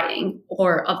trying,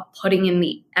 or of putting in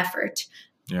the effort.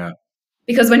 Yeah.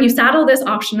 Because when you saddle this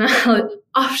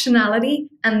optionality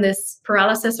and this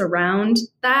paralysis around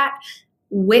that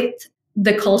with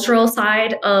the cultural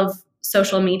side of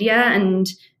social media and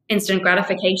instant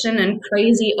gratification and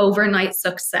crazy overnight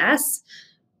success,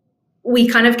 we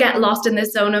kind of get lost in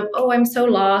this zone of, oh, I'm so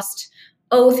lost.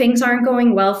 Oh, things aren't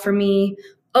going well for me.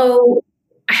 Oh,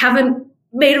 I haven't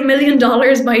made $1 million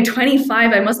by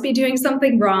 25. I must be doing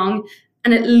something wrong.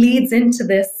 And it leads into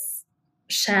this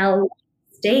shell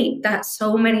state that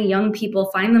so many young people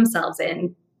find themselves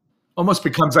in. Almost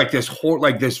becomes like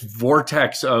this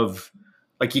vortex of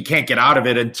like, you can't get out of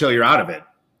it until you're out of it.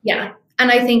 Yeah.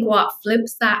 And I think what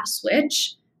flips that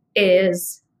switch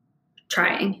is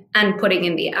trying and putting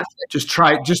in the effort. Just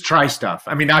try stuff.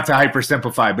 I mean, not to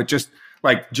hypersimplify, but just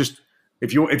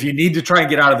if you need to try and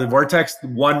get out of the vortex,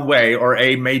 one way or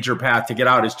a major path to get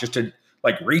out is just to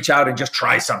like reach out and just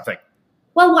try something.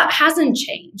 Well, what hasn't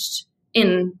changed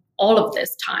in all of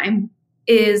this time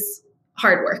is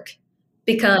hard work,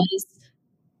 because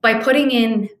by putting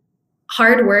in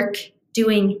hard work,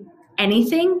 doing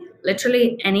anything,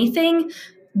 literally anything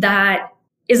that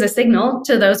is a signal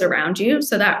to those around you,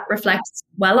 so that reflects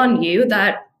well on you,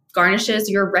 that garnishes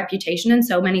your reputation in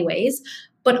so many ways,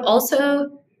 but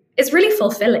also it's really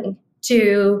fulfilling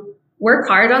to work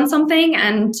hard on something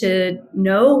and to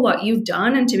know what you've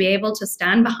done and to be able to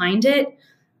stand behind it.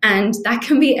 And that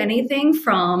can be anything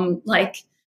from like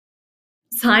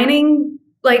signing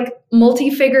like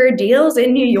multi-figure deals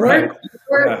in New York, right,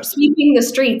 or sweeping the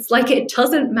streets. Like, it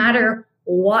doesn't matter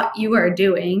what you are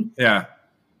doing. Yeah.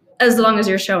 As long as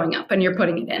you're showing up and you're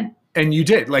putting it in. And you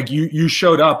did, like you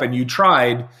showed up and you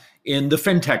tried, in the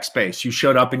fintech space. You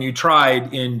showed up and you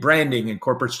tried in branding and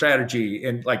corporate strategy.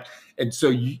 And so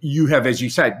you have, as you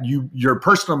said, your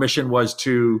personal mission was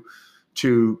to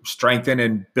strengthen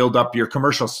and build up your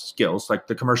commercial skills, like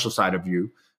the commercial side of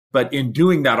you. But in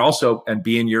doing that also, and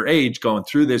being your age, going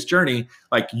through this journey,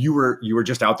 like you were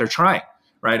just out there trying,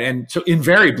 right? And so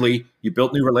invariably, you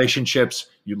built new relationships,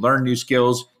 you learned new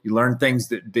skills, you learned things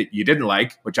that you didn't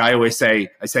like, which I always say,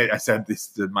 I said this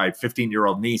to my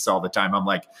 15-year-old niece all the time. I'm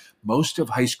like, most of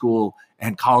high school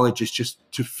and college is just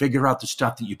to figure out the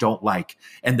stuff that you don't like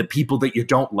and the people that you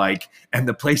don't like and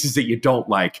the places that you don't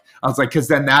like. I was like, because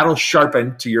then that'll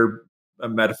sharpen, to your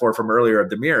metaphor from earlier of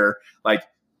the mirror, like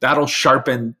that'll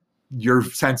sharpen your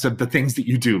sense of the things that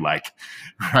you do like,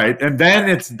 right? And then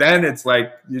it's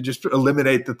like you just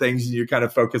eliminate the things and you kind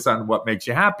of focus on what makes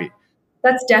you happy.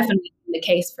 That's definitely the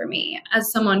case for me.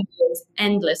 As someone who is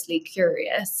endlessly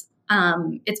curious,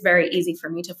 it's very easy for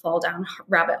me to fall down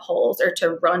rabbit holes or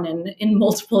to run in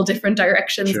multiple different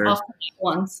directions often at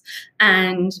once.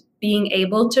 And being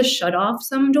able to shut off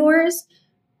some doors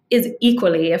is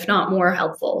equally, if not more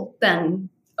helpful than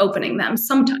opening them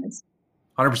sometimes.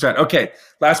 100%. Okay.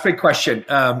 Last big question.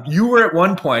 You were at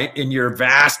one point in your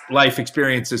vast life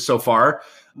experiences so far,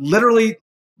 literally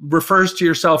refers to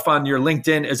yourself on your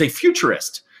LinkedIn as a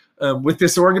futurist with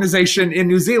this organization in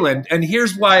New Zealand. And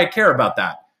here's why I care about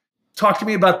that. Talk to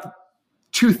me about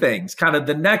two things, kind of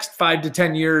the next 5 to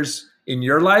 10 years in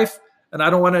your life. And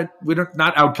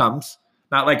not outcomes,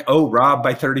 not like, oh, Rob,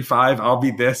 by 35, I'll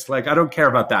be this. Like, I don't care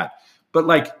about that. But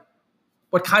like,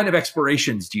 what kind of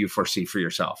explorations do you foresee for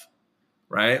yourself?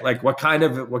 Right? Like what kind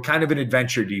of an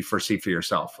adventure do you foresee for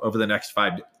yourself over the next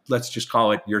let's just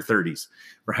call it your 30s,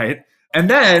 right? And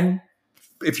then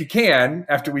if you can,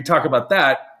 after we talk about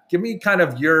that, give me kind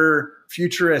of your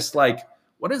futurist, like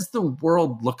what does the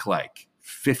world look like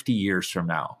 50 years from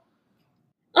now?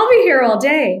 I'll be here all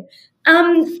day.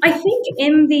 I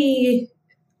think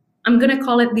I'm going to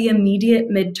call it the immediate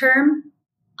midterm,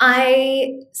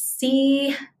 I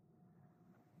see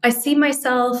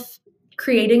myself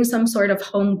creating some sort of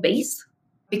home base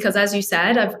because, as you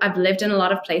said, I've lived in a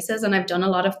lot of places and I've done a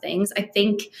lot of things. I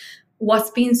think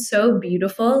what's been so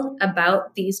beautiful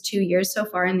about these 2 years so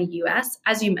far in the US,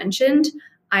 as you mentioned,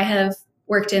 I have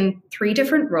worked in 3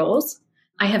 different roles.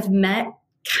 I have met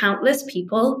countless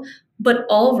people, but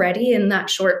already in that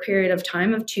short period of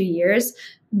time of 2 years,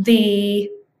 the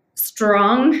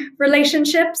strong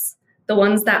relationships, the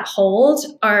ones that hold,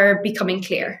 are becoming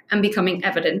clear and becoming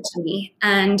evident to me.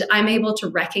 And I'm able to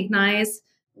recognize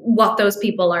what those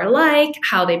people are like,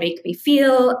 how they make me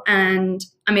feel, and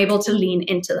I'm able to lean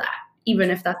into that, even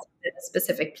if that's a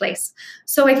specific place.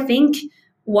 So I think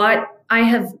what I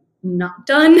have not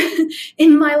done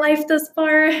in my life thus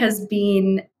far has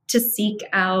been to seek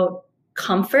out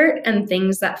comfort and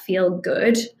things that feel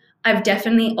good. I've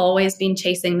definitely always been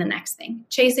chasing the next thing,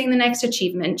 chasing the next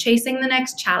achievement, chasing the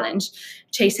next challenge,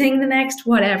 chasing the next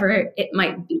whatever it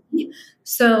might be.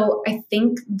 So I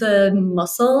think the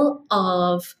muscle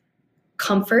of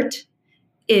comfort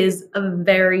is a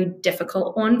very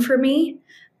difficult one for me,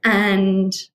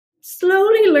 and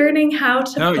slowly learning how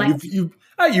to flex. You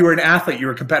were an athlete. You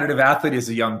were a competitive athlete as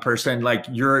a young person. Like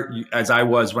as I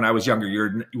was when I was younger.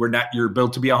 You're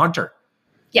built to be a hunter.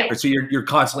 Yeah. So you're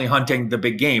constantly hunting the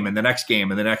big game and the next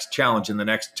game and the next challenge and the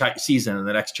next season and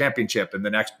the next championship and the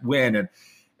next win.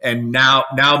 And now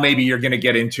maybe you're going to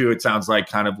get into, it sounds like,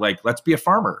 kind of like, let's be a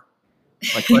farmer.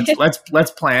 Like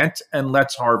let's plant and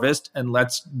let's harvest and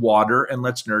let's water and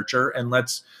let's nurture and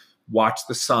let's watch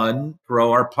the sun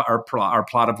grow our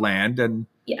plot of land. And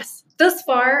yes, thus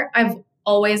far I've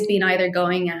always been either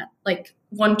going at like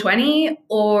 120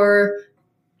 or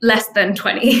less than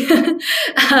 20.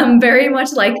 Very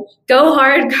much like go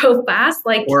hard, go fast,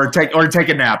 like or take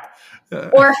a nap,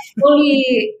 or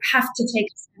fully have to take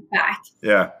a step back.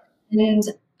 Yeah. And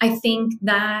I think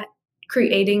that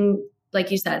creating, like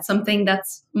you said, something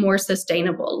that's more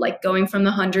sustainable, like going from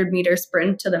the 100-meter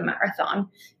sprint to the marathon,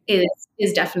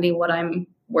 is definitely what I'm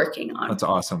working on. That's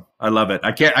awesome. I love it.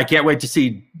 I can't wait to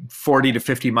see 40 to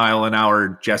 50 mile an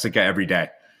hour Jessica every day.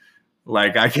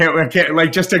 Like I can't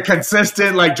like just a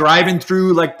consistent, like driving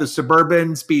through like the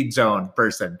suburban speed zone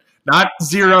person, not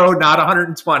 0, not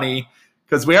 120,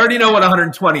 because we already know what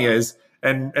 120 is,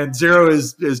 and 0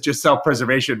 is just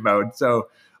self-preservation mode. So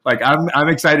like I'm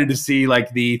excited to see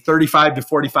like the 35 to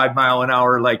 45 mile an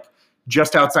hour, like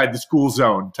just outside the school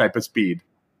zone type of speed.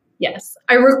 Yes,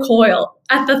 I recoil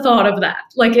at the thought of that.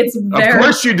 Like it's very. Of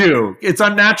course you do. It's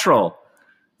unnatural.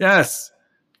 Yes.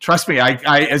 Trust me, I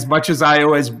as much as I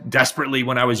always desperately,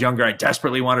 when I was younger, I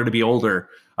desperately wanted to be older.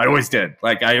 I always did.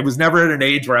 Like I was never at an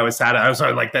age where I was sad. I was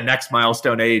like the next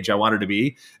milestone age I wanted to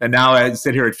be. And now I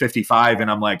sit here at 55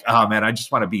 and I'm like, oh man, I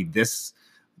just want to be this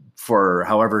for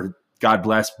however, God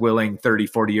bless, willing 30,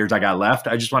 40 years I got left.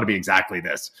 I just want to be exactly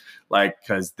this. Like,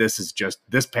 cause this is just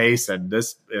this pace and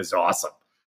this is awesome.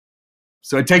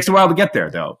 So it takes a while to get there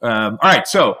though. All right.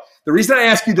 So the reason I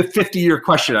ask you the 50-year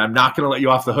question, I'm not going to let you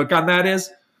off the hook on that,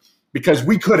 is because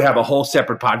we could have a whole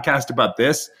separate podcast about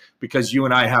this, because you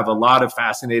and I have a lot of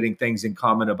fascinating things in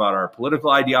common about our political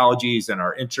ideologies and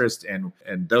our interest and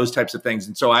those types of things.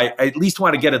 And so I at least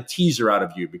want to get a teaser out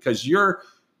of you, because you're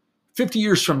 50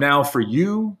 years from now for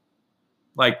you,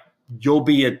 like you'll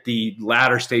be at the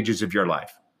latter stages of your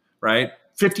life, right?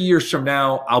 50 years from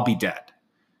now, I'll be dead,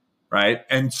 right?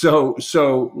 And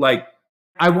so like,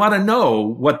 I want to know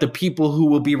what the people who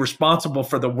will be responsible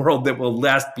for the world that will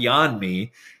last beyond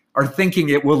me are thinking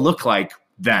it will look like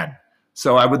then.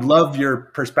 So I would love your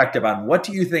perspective on what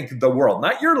do you think the world,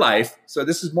 not your life. So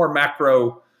this is more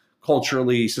macro,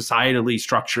 culturally, societally,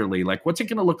 structurally, like what's it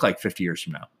going to look like 50 years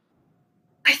from now?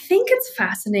 I think it's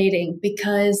fascinating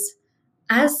because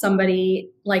as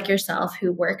somebody like yourself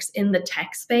who works in the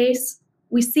tech space,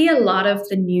 we see a lot of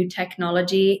the new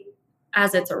technology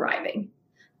as it's arriving.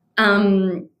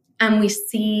 And we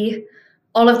see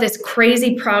all of this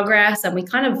crazy progress and we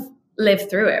kind of live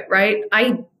through it, right?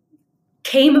 I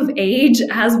came of age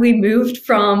as we moved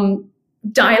from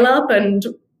dial-up and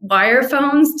wire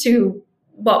phones to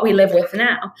what we live with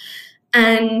now.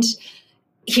 And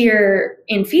here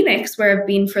in Phoenix, where I've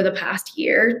been for the past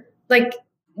year, like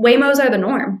Waymos are the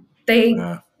norm. They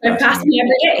pass me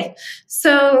every day.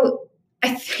 So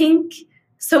I think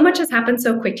so much has happened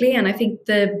so quickly. And I think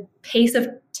the pace of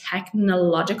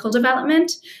technological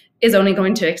development is only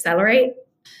going to accelerate.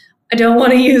 I don't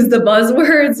want to use the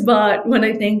buzzwords, but when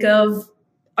I think of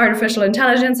artificial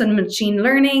intelligence and machine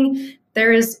learning,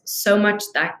 there is so much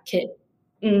that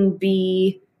can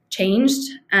be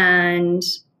changed. And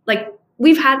like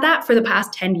we've had that for the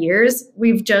past 10 years.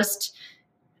 We've just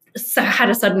had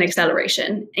a sudden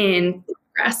acceleration in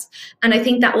progress. And I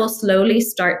think that will slowly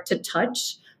start to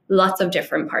touch lots of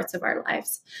different parts of our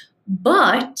lives.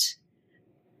 But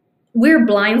we're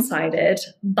blindsided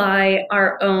by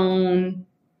our own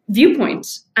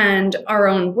viewpoint and our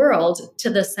own world, to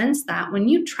the sense that when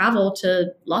you travel to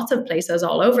lots of places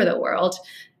all over the world,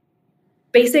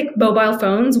 basic mobile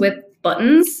phones with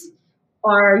buttons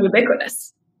are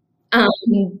ubiquitous.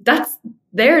 That's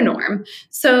their norm.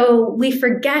 So we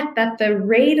forget that the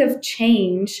rate of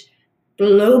change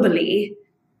globally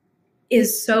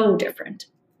is so different,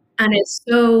 and it's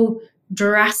so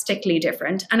drastically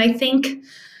different. And I think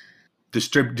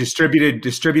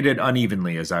distributed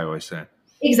unevenly, as I always say.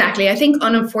 Exactly. I think,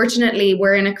 unfortunately,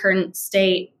 we're in a current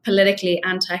state politically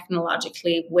and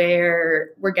technologically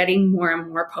where we're getting more and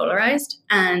more polarized.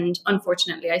 And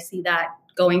unfortunately, I see that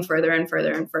going further and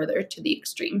further and further to the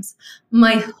extremes.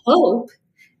 My hope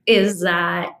is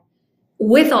that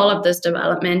with all of this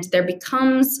development, there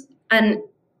becomes a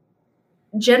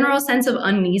general sense of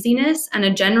uneasiness and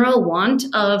a general want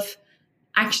of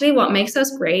actually what makes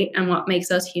us great and what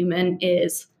makes us human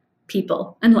is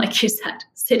people. And like you said,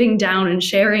 sitting down and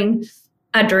sharing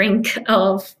a drink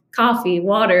of coffee,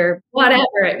 water,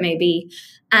 whatever it may be,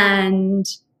 and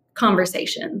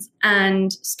conversations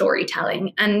and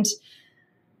storytelling. And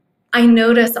I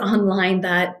notice online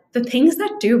that the things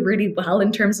that do really well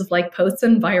in terms of like posts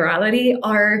and virality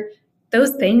are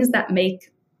those things that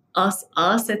make us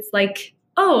us. It's like,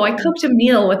 oh, I cooked a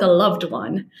meal with a loved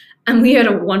one and we had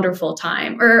a wonderful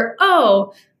time. Or,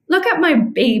 oh, look at my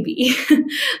baby.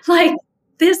 Like,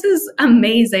 this is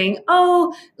amazing.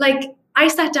 Oh, like I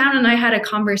sat down and I had a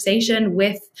conversation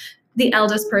with the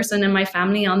eldest person in my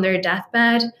family on their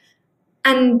deathbed.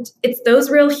 And it's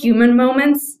those real human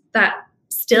moments that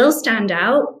still stand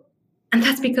out. And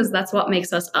that's because that's what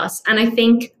makes us us. And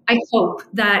I hope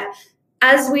that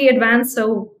as we advance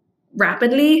so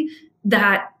rapidly,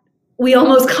 that we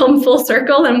almost come full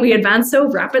circle and we advance so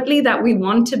rapidly that we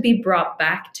want to be brought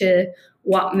back to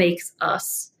what makes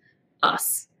us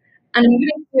us. And I'm going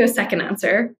to give you a second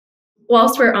answer.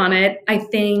 Whilst we're on it, I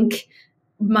think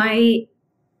my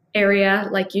area,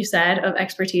 like you said, of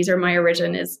expertise or my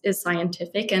origin is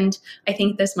scientific. And I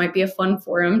think this might be a fun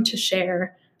forum to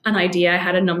share an idea I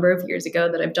had a number of years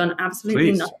ago that I've done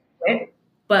absolutely nothing with,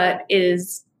 but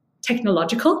is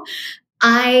technological.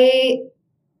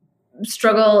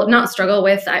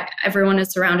 Everyone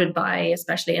is surrounded by,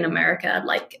 especially in America,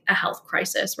 like a health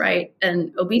crisis, right?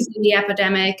 An obesity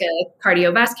epidemic, a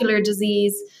cardiovascular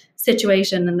disease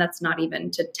situation, and that's not even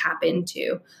to tap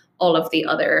into all of the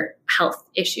other health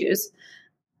issues.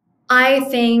 I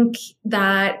think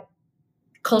that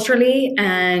culturally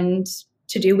and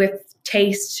to do with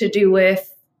taste, to do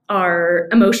with our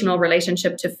emotional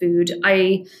relationship to food.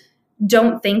 I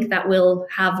don't think that we'll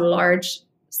have large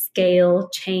scale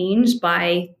change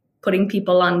by putting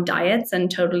people on diets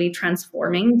and totally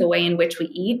transforming the way in which we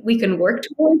eat. We can work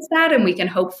towards that and we can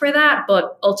hope for that,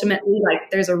 but ultimately,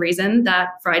 like, there's a reason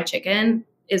that fried chicken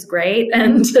is great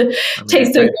and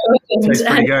tastes so good. Tastes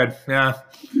pretty good. Yeah.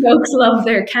 Folks love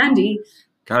their candy.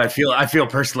 God, I feel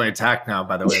personally attacked now,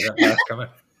 by the way. That's coming.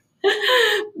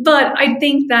 But I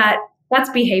think that that's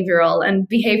behavioral, and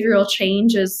behavioral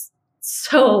change is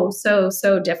so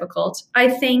difficult. I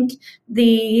think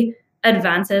the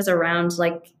advances around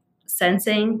like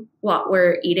sensing what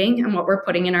we're eating and what we're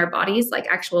putting in our bodies, like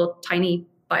actual tiny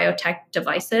biotech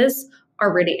devices,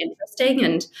 are really interesting.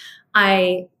 And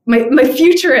my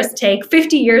futurist take,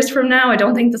 50 years from now, I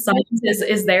don't think the science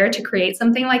is there to create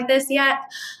something like this yet.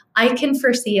 I can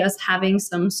foresee us having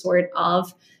some sort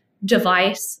of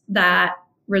device that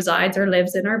resides or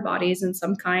lives in our bodies in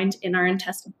some kind in our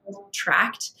intestinal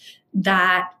tract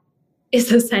that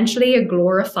is essentially a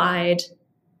glorified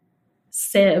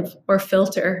sieve or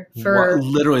filter for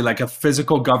literally like a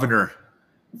physical governor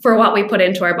for what we put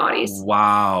into our bodies.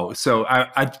 Wow. So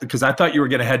because I thought you were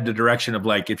going to head the direction of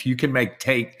like, if you can make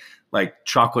like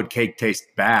chocolate cake taste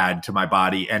bad to my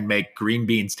body and make green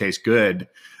beans taste good,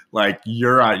 like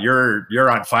you're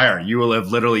on fire. You will have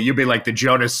literally, you'll be like the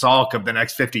Jonas Salk of the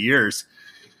next 50 years.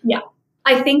 Yeah.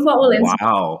 I think what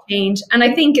will change, and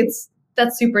I think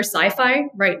that's super sci-fi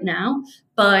right now,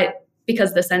 but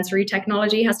because the sensory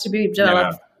technology has to be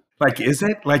developed. Yeah. Like,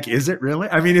 is it really?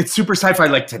 I mean, it's super sci-fi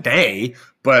like today,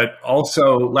 but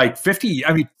also like 50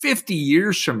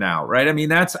 years from now, right? I mean,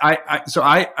 that's,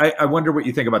 I wonder what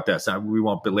you think about this. We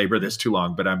won't belabor this too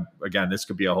long, but again, this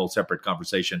could be a whole separate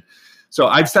conversation. So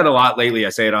I've said a lot lately, I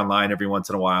say it online every once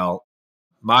in a while,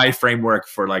 my framework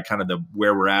for like kind of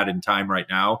where we're at in time right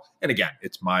now. And again,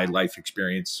 it's my life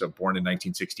experience. So born in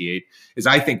 1968 is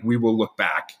I think we will look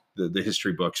back, the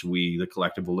history books, the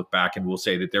collective will look back and we'll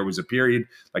say that there was a period,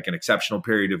 like an exceptional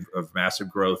period of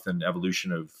massive growth and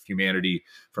evolution of humanity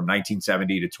from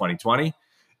 1970 to 2020.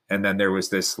 And then there was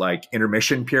this like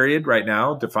intermission period right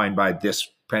now defined by this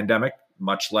pandemic,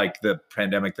 much like the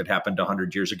pandemic that happened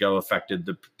 100 years ago affected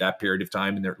that period of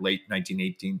time in the late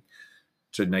 1918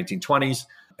 to 1920s.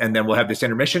 And then we'll have this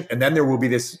intermission. And then there will be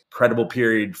this credible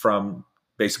period from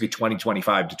basically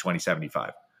 2025 to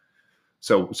 2075.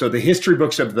 So the history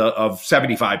books of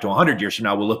 75 to 100 years from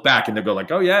now will look back and they'll go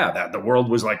like, oh yeah, the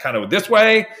world was like kind of this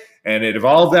way and it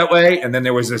evolved that way. And then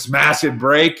there was this massive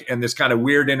break and this kind of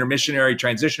weird intermissionary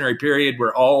transitionary period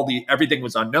where everything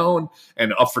was unknown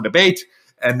and up for debate.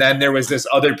 And then there was this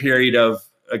other period of,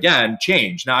 again,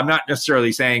 change. Now, I'm not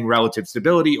necessarily saying relative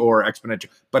stability or exponential,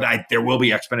 but there will be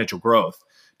exponential growth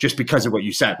just because of what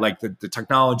you said, like the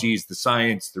technologies, the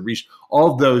science, the research,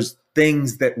 all those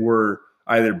things that were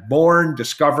either born,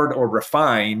 discovered, or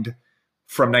refined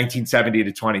from 1970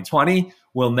 to 2020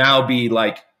 will now be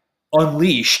like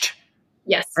unleashed.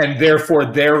 Yes. And therefore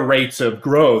their rates of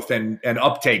growth and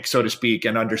uptake, so to speak,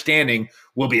 and understanding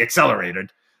will be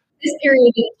accelerated. This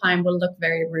period of time will look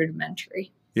very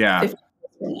rudimentary. Yeah.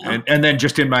 And then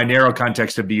just in my narrow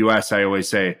context of the US, I always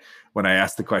say, when I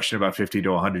ask the question about 50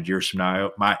 to 100 years from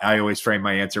now, I always frame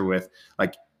my answer with,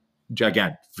 like,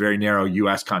 again, very narrow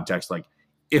US context, like,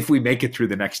 if we make it through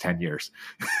the next 10 years.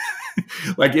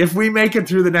 Like, if we make it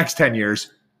through the next 10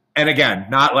 years, and again,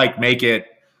 not like make it,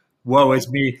 woe is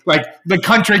me, like the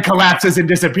country collapses and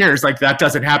disappears. Like, that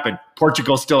doesn't happen.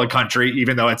 Portugal's still a country,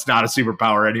 even though it's not a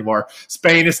superpower anymore.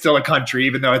 Spain is still a country,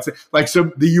 even though it's like,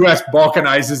 so the US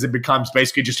balkanizes and becomes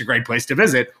basically just a great place to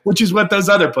visit, which is what those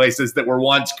other places that were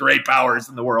once great powers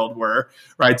in the world were,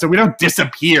 right? So we don't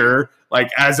disappear like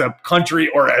as a country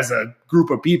or as a group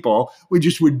of people. We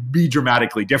just would be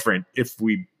dramatically different if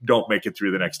we don't make it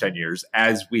through the next 10 years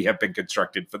as we have been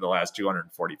constructed for the last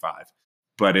 245.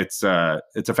 But it's a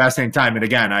fascinating time. And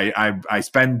again, I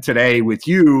spend today with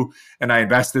you and I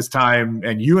invest this time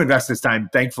and you invest this time,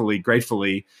 thankfully,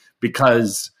 gratefully,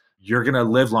 because you're going to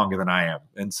live longer than I am.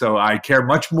 And so I care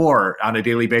much more on a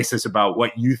daily basis about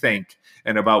what you think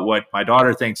and about what my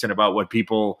daughter thinks and about what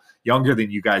people younger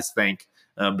than you guys think,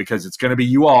 because it's going to be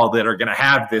you all that are going to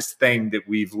have this thing that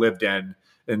we've lived in.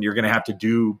 And you're going to have to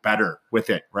do better with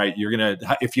it, right? You're going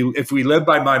to, if we live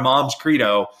by my mom's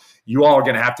credo, you all are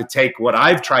going to have to take what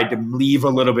I've tried to leave a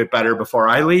little bit better before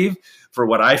I leave for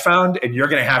what I found. And you're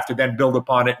going to have to then build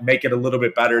upon it and make it a little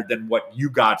bit better than what you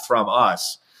got from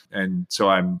us. And so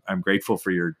I'm grateful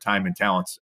for your time and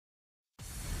talents.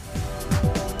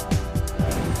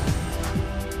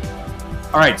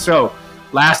 All right. So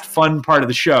last fun part of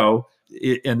the show.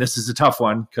 and this is a tough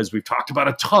one because we've talked about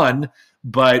a ton,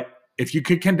 but if you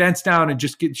could condense down and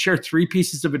just share 3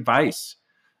 pieces of advice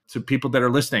to people that are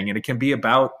listening, and it can be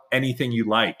about anything you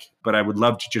like, but I would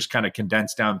love to just kind of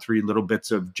condense down 3 little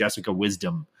bits of Jessica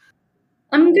wisdom.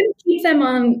 I'm going to keep them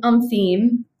on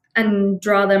theme and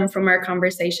draw them from our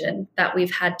conversation that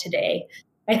we've had today.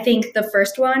 I think the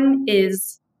first one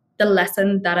is the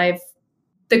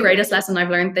greatest lesson I've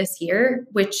learned this year,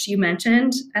 which you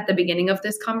mentioned at the beginning of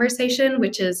this conversation,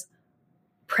 which is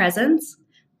presence.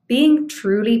 Being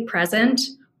truly present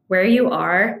where you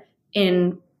are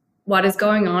in what is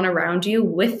going on around you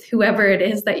with whoever it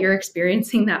is that you're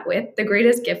experiencing that with. The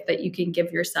greatest gift that you can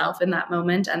give yourself in that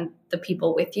moment and the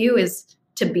people with you is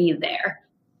to be there.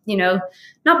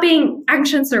 Not being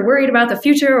anxious or worried about the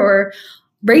future or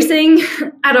racing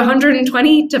at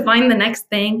 120 to find the next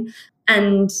thing.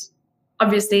 And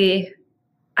obviously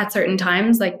at certain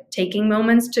times, like taking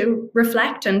moments to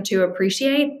reflect and to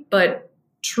appreciate, but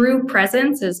true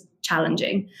presence is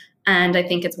challenging. And I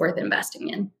think it's worth investing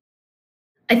in.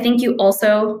 I think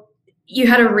you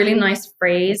had a really nice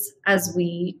phrase as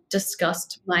we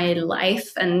discussed my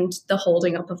life and the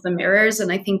holding up of the mirrors.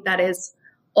 And I think that is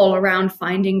all around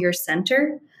finding your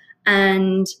center.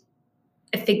 And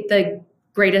I think the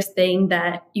greatest thing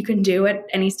that you can do at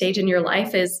any stage in your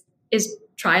life is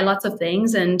try lots of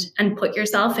things and put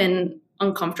yourself in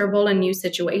uncomfortable and new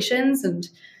situations, and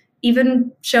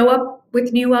even show up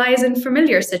with new eyes in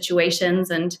familiar situations,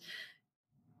 and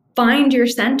find your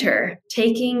center,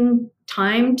 taking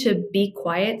time to be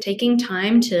quiet, taking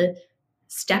time to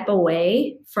step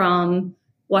away from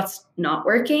what's not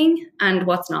working and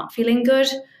what's not feeling good.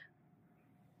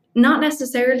 Not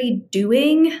necessarily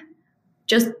doing,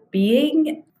 just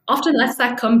being. Often lets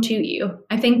that come to you.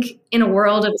 I think in a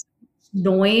world of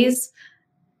noise,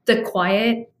 the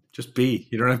quiet. Just be.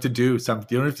 You don't have to do something.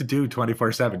 You don't have to do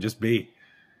 24/7. Just be.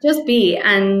 Just be.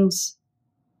 And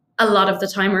a lot of the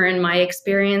time, or in my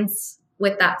experience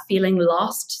with that feeling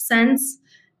lost sense,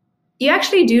 you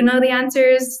actually do know the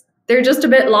answers. They're just a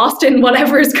bit lost in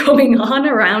whatever is going on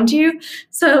around you.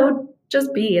 So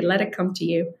just be and let it come to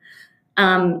you.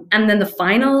 And then the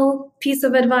final piece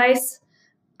of advice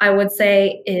I would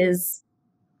say is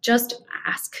just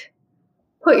ask.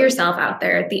 Put yourself out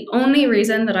there. The only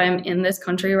reason that I'm in this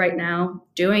country right now,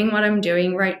 doing what I'm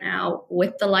doing right now,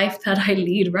 with the life that I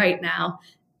lead right now,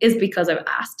 is because I've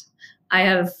asked. I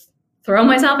have thrown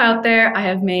myself out there. I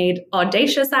have made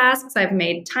audacious asks. I've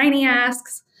made tiny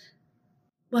asks.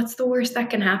 What's the worst that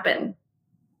can happen?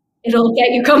 It'll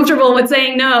get you comfortable with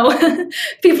saying no.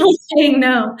 People saying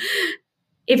no.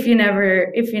 If you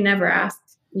never ask,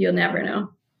 you'll never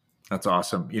know. That's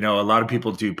awesome. A lot of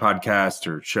people do podcasts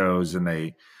or shows and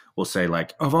they will say,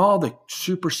 like, of all the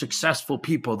super successful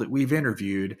people that we've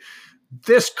interviewed,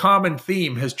 this common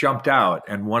theme has jumped out.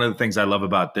 And one of the things I love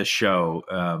about this show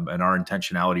and our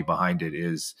intentionality behind it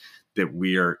is that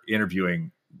we are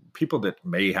interviewing people that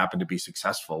may happen to be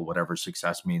successful, whatever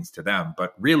success means to them.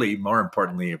 But really, more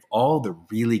importantly, of all the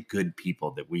really good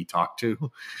people that we talk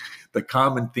to, the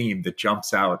common theme that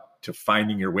jumps out to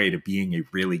finding your way to being a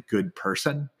really good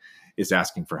person is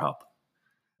asking for help.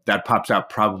 That pops out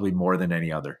probably more than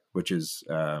any other, which is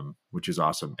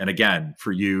awesome. And again,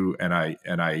 for you, and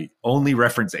I only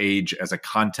reference age as a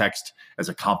context, as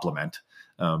a compliment,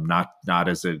 not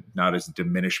as a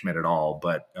diminishment at all.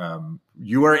 But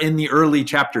you are in the early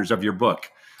chapters of your book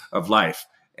of life,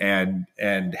 and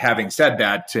having said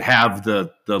that, to have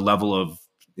the level of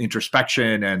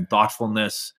introspection and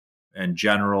thoughtfulness and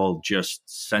general just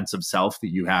sense of self that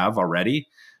you have already,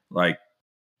 like,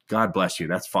 God bless you.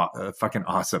 That's fucking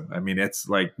awesome. I mean, it's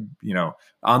like,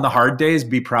 on the hard days,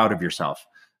 be proud of yourself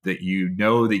that you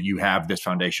know that you have this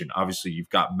foundation. Obviously, you've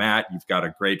got Matt, you've got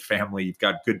a great family, you've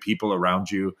got good people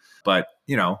around you. But,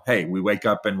 hey, we wake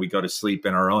up and we go to sleep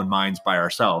in our own minds by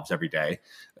ourselves every day.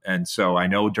 And so I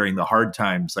know during the hard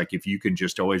times, like, if you can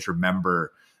just always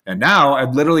remember. And now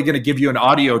I'm literally going to give you an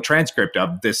audio transcript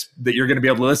of this that you're going to be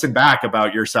able to listen back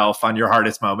about yourself on your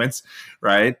hardest moments,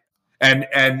 right?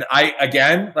 And I,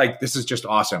 again, like, this is just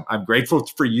awesome. I'm grateful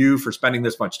for you for spending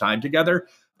this much time together.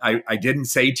 I didn't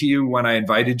say to you when I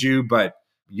invited you, but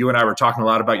you and I were talking a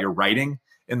lot about your writing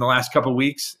in the last couple of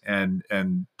weeks. And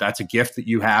that's a gift that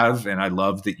you have. And I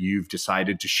love that you've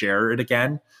decided to share it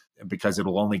again, because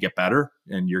it'll only get better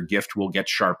and your gift will get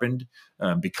sharpened.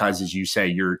 Because, as you say,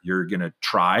 you're going to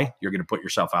try, you're going to put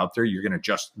yourself out there. You're going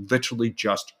to literally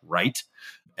just write.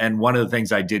 And one of the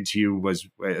things I did to you was,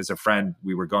 as a friend,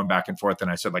 we were going back and forth, and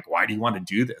I said, like, why do you want to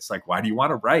do this? Like, why do you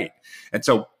want to write? And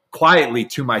so quietly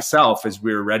to myself, as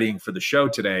we were readying for the show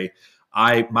today,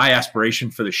 my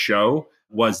aspiration for the show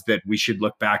was that we should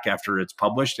look back after it's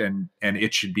published and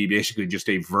it should be basically just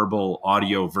a verbal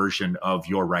audio version of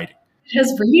your writing. It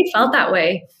has really felt that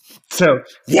way. So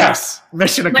yes,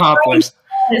 mission accomplished.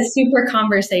 It's super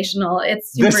conversational.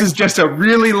 This is just a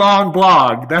really long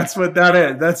blog. That's what that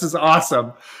is. This is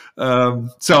awesome.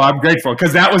 So I'm grateful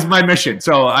because that was my mission.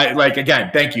 So again,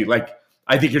 thank you.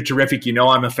 I think you're terrific.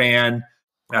 I'm a fan.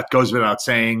 That goes without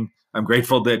saying. I'm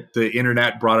grateful that the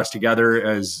internet brought us together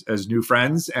as new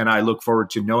friends, and I look forward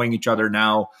to knowing each other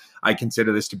now. I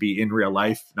consider this to be in real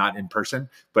life, not in person.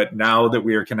 But now that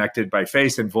we are connected by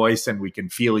face and voice and we can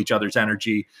feel each other's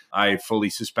energy, I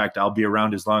fully suspect I'll be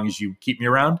around as long as you keep me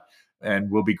around,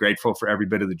 and we'll be grateful for every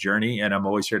bit of the journey. And I'm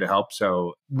always here to help.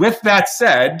 So with that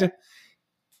said,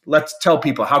 let's tell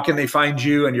people, how can they find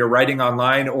you and your writing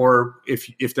online? Or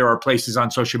if there are places on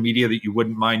social media that you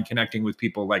wouldn't mind connecting with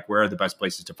people, where are the best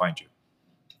places to find you?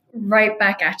 Right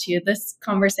back at you. This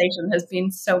conversation has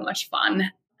been so much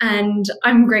fun. And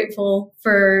I'm grateful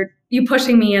for you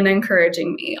pushing me and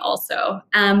encouraging me also.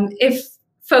 If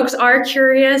folks are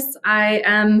curious, I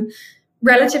am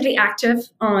relatively active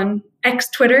on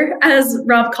X Twitter, as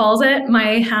Rob calls it.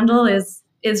 My handle is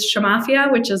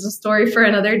Schmafia, which is a story for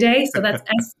another day. So that's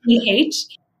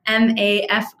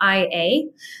SCHMAFIA.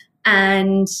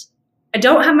 And I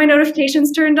don't have my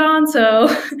notifications turned on. So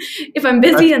if I'm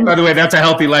busy by the way, that's a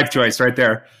healthy life choice right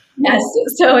there. Yes.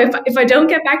 So if I don't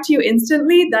get back to you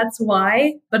instantly, that's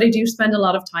why. But I do spend a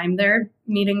lot of time there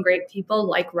meeting great people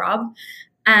like Rob.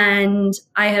 And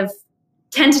I have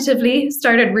tentatively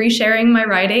started resharing my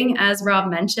writing, as Rob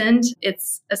mentioned.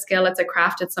 It's a skill, it's a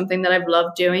craft, it's something that I've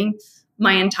loved doing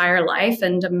my entire life.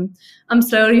 And I'm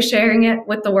slowly sharing it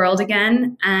with the world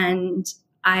again. And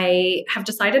I have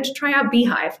decided to try out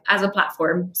Beehive as a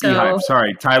platform. So Beehive,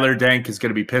 sorry. Tyler Dank is going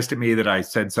to be pissed at me that I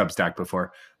said Substack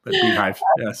before, but Beehive,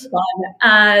 yes.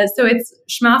 So it's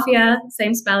Schmafia,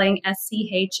 same spelling,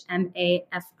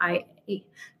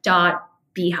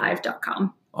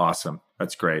 SCHMAFIA.beehive.com. Awesome.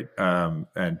 That's great.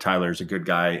 And Tyler's a good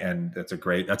guy, and that's a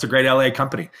great LA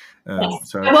company.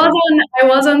 Yes. So I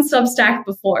was on Substack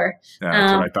before. Yeah,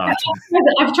 that's what I thought.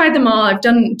 I've tried them all. I've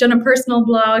done a personal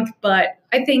blog, but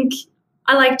I think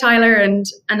I like Tyler and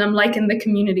I'm liking the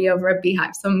community over at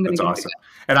Beehive. So I'm going to. That's awesome.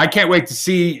 And I can't wait to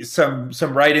see some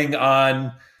writing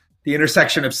on the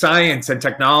intersection of science and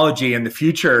technology in the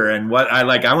future, and what I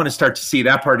like. I want to start to see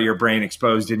that part of your brain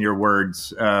exposed in your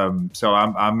words. So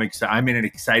I'm an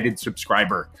excited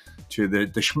subscriber to the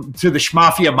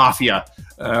Schmafia Mafia.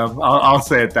 I'll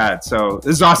say it that. So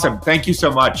this is awesome. Thank you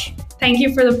so much. Thank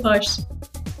you for the push.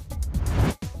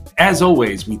 As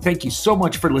always, we thank you so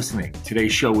much for listening.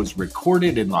 Today's show was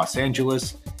recorded in Los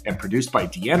Angeles and produced by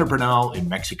Deanna Bernal in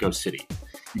Mexico City.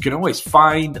 You can always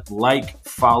find,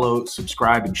 follow,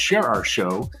 subscribe, and share our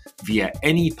show via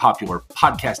any popular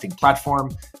podcasting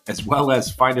platform, as well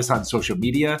as find us on social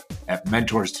media at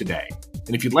Mentors Today.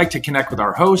 And if you'd like to connect with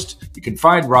our host, you can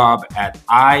find Rob at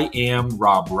I Am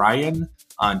Rob Ryan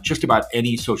on just about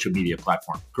any social media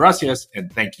platform. Gracias,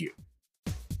 and thank you.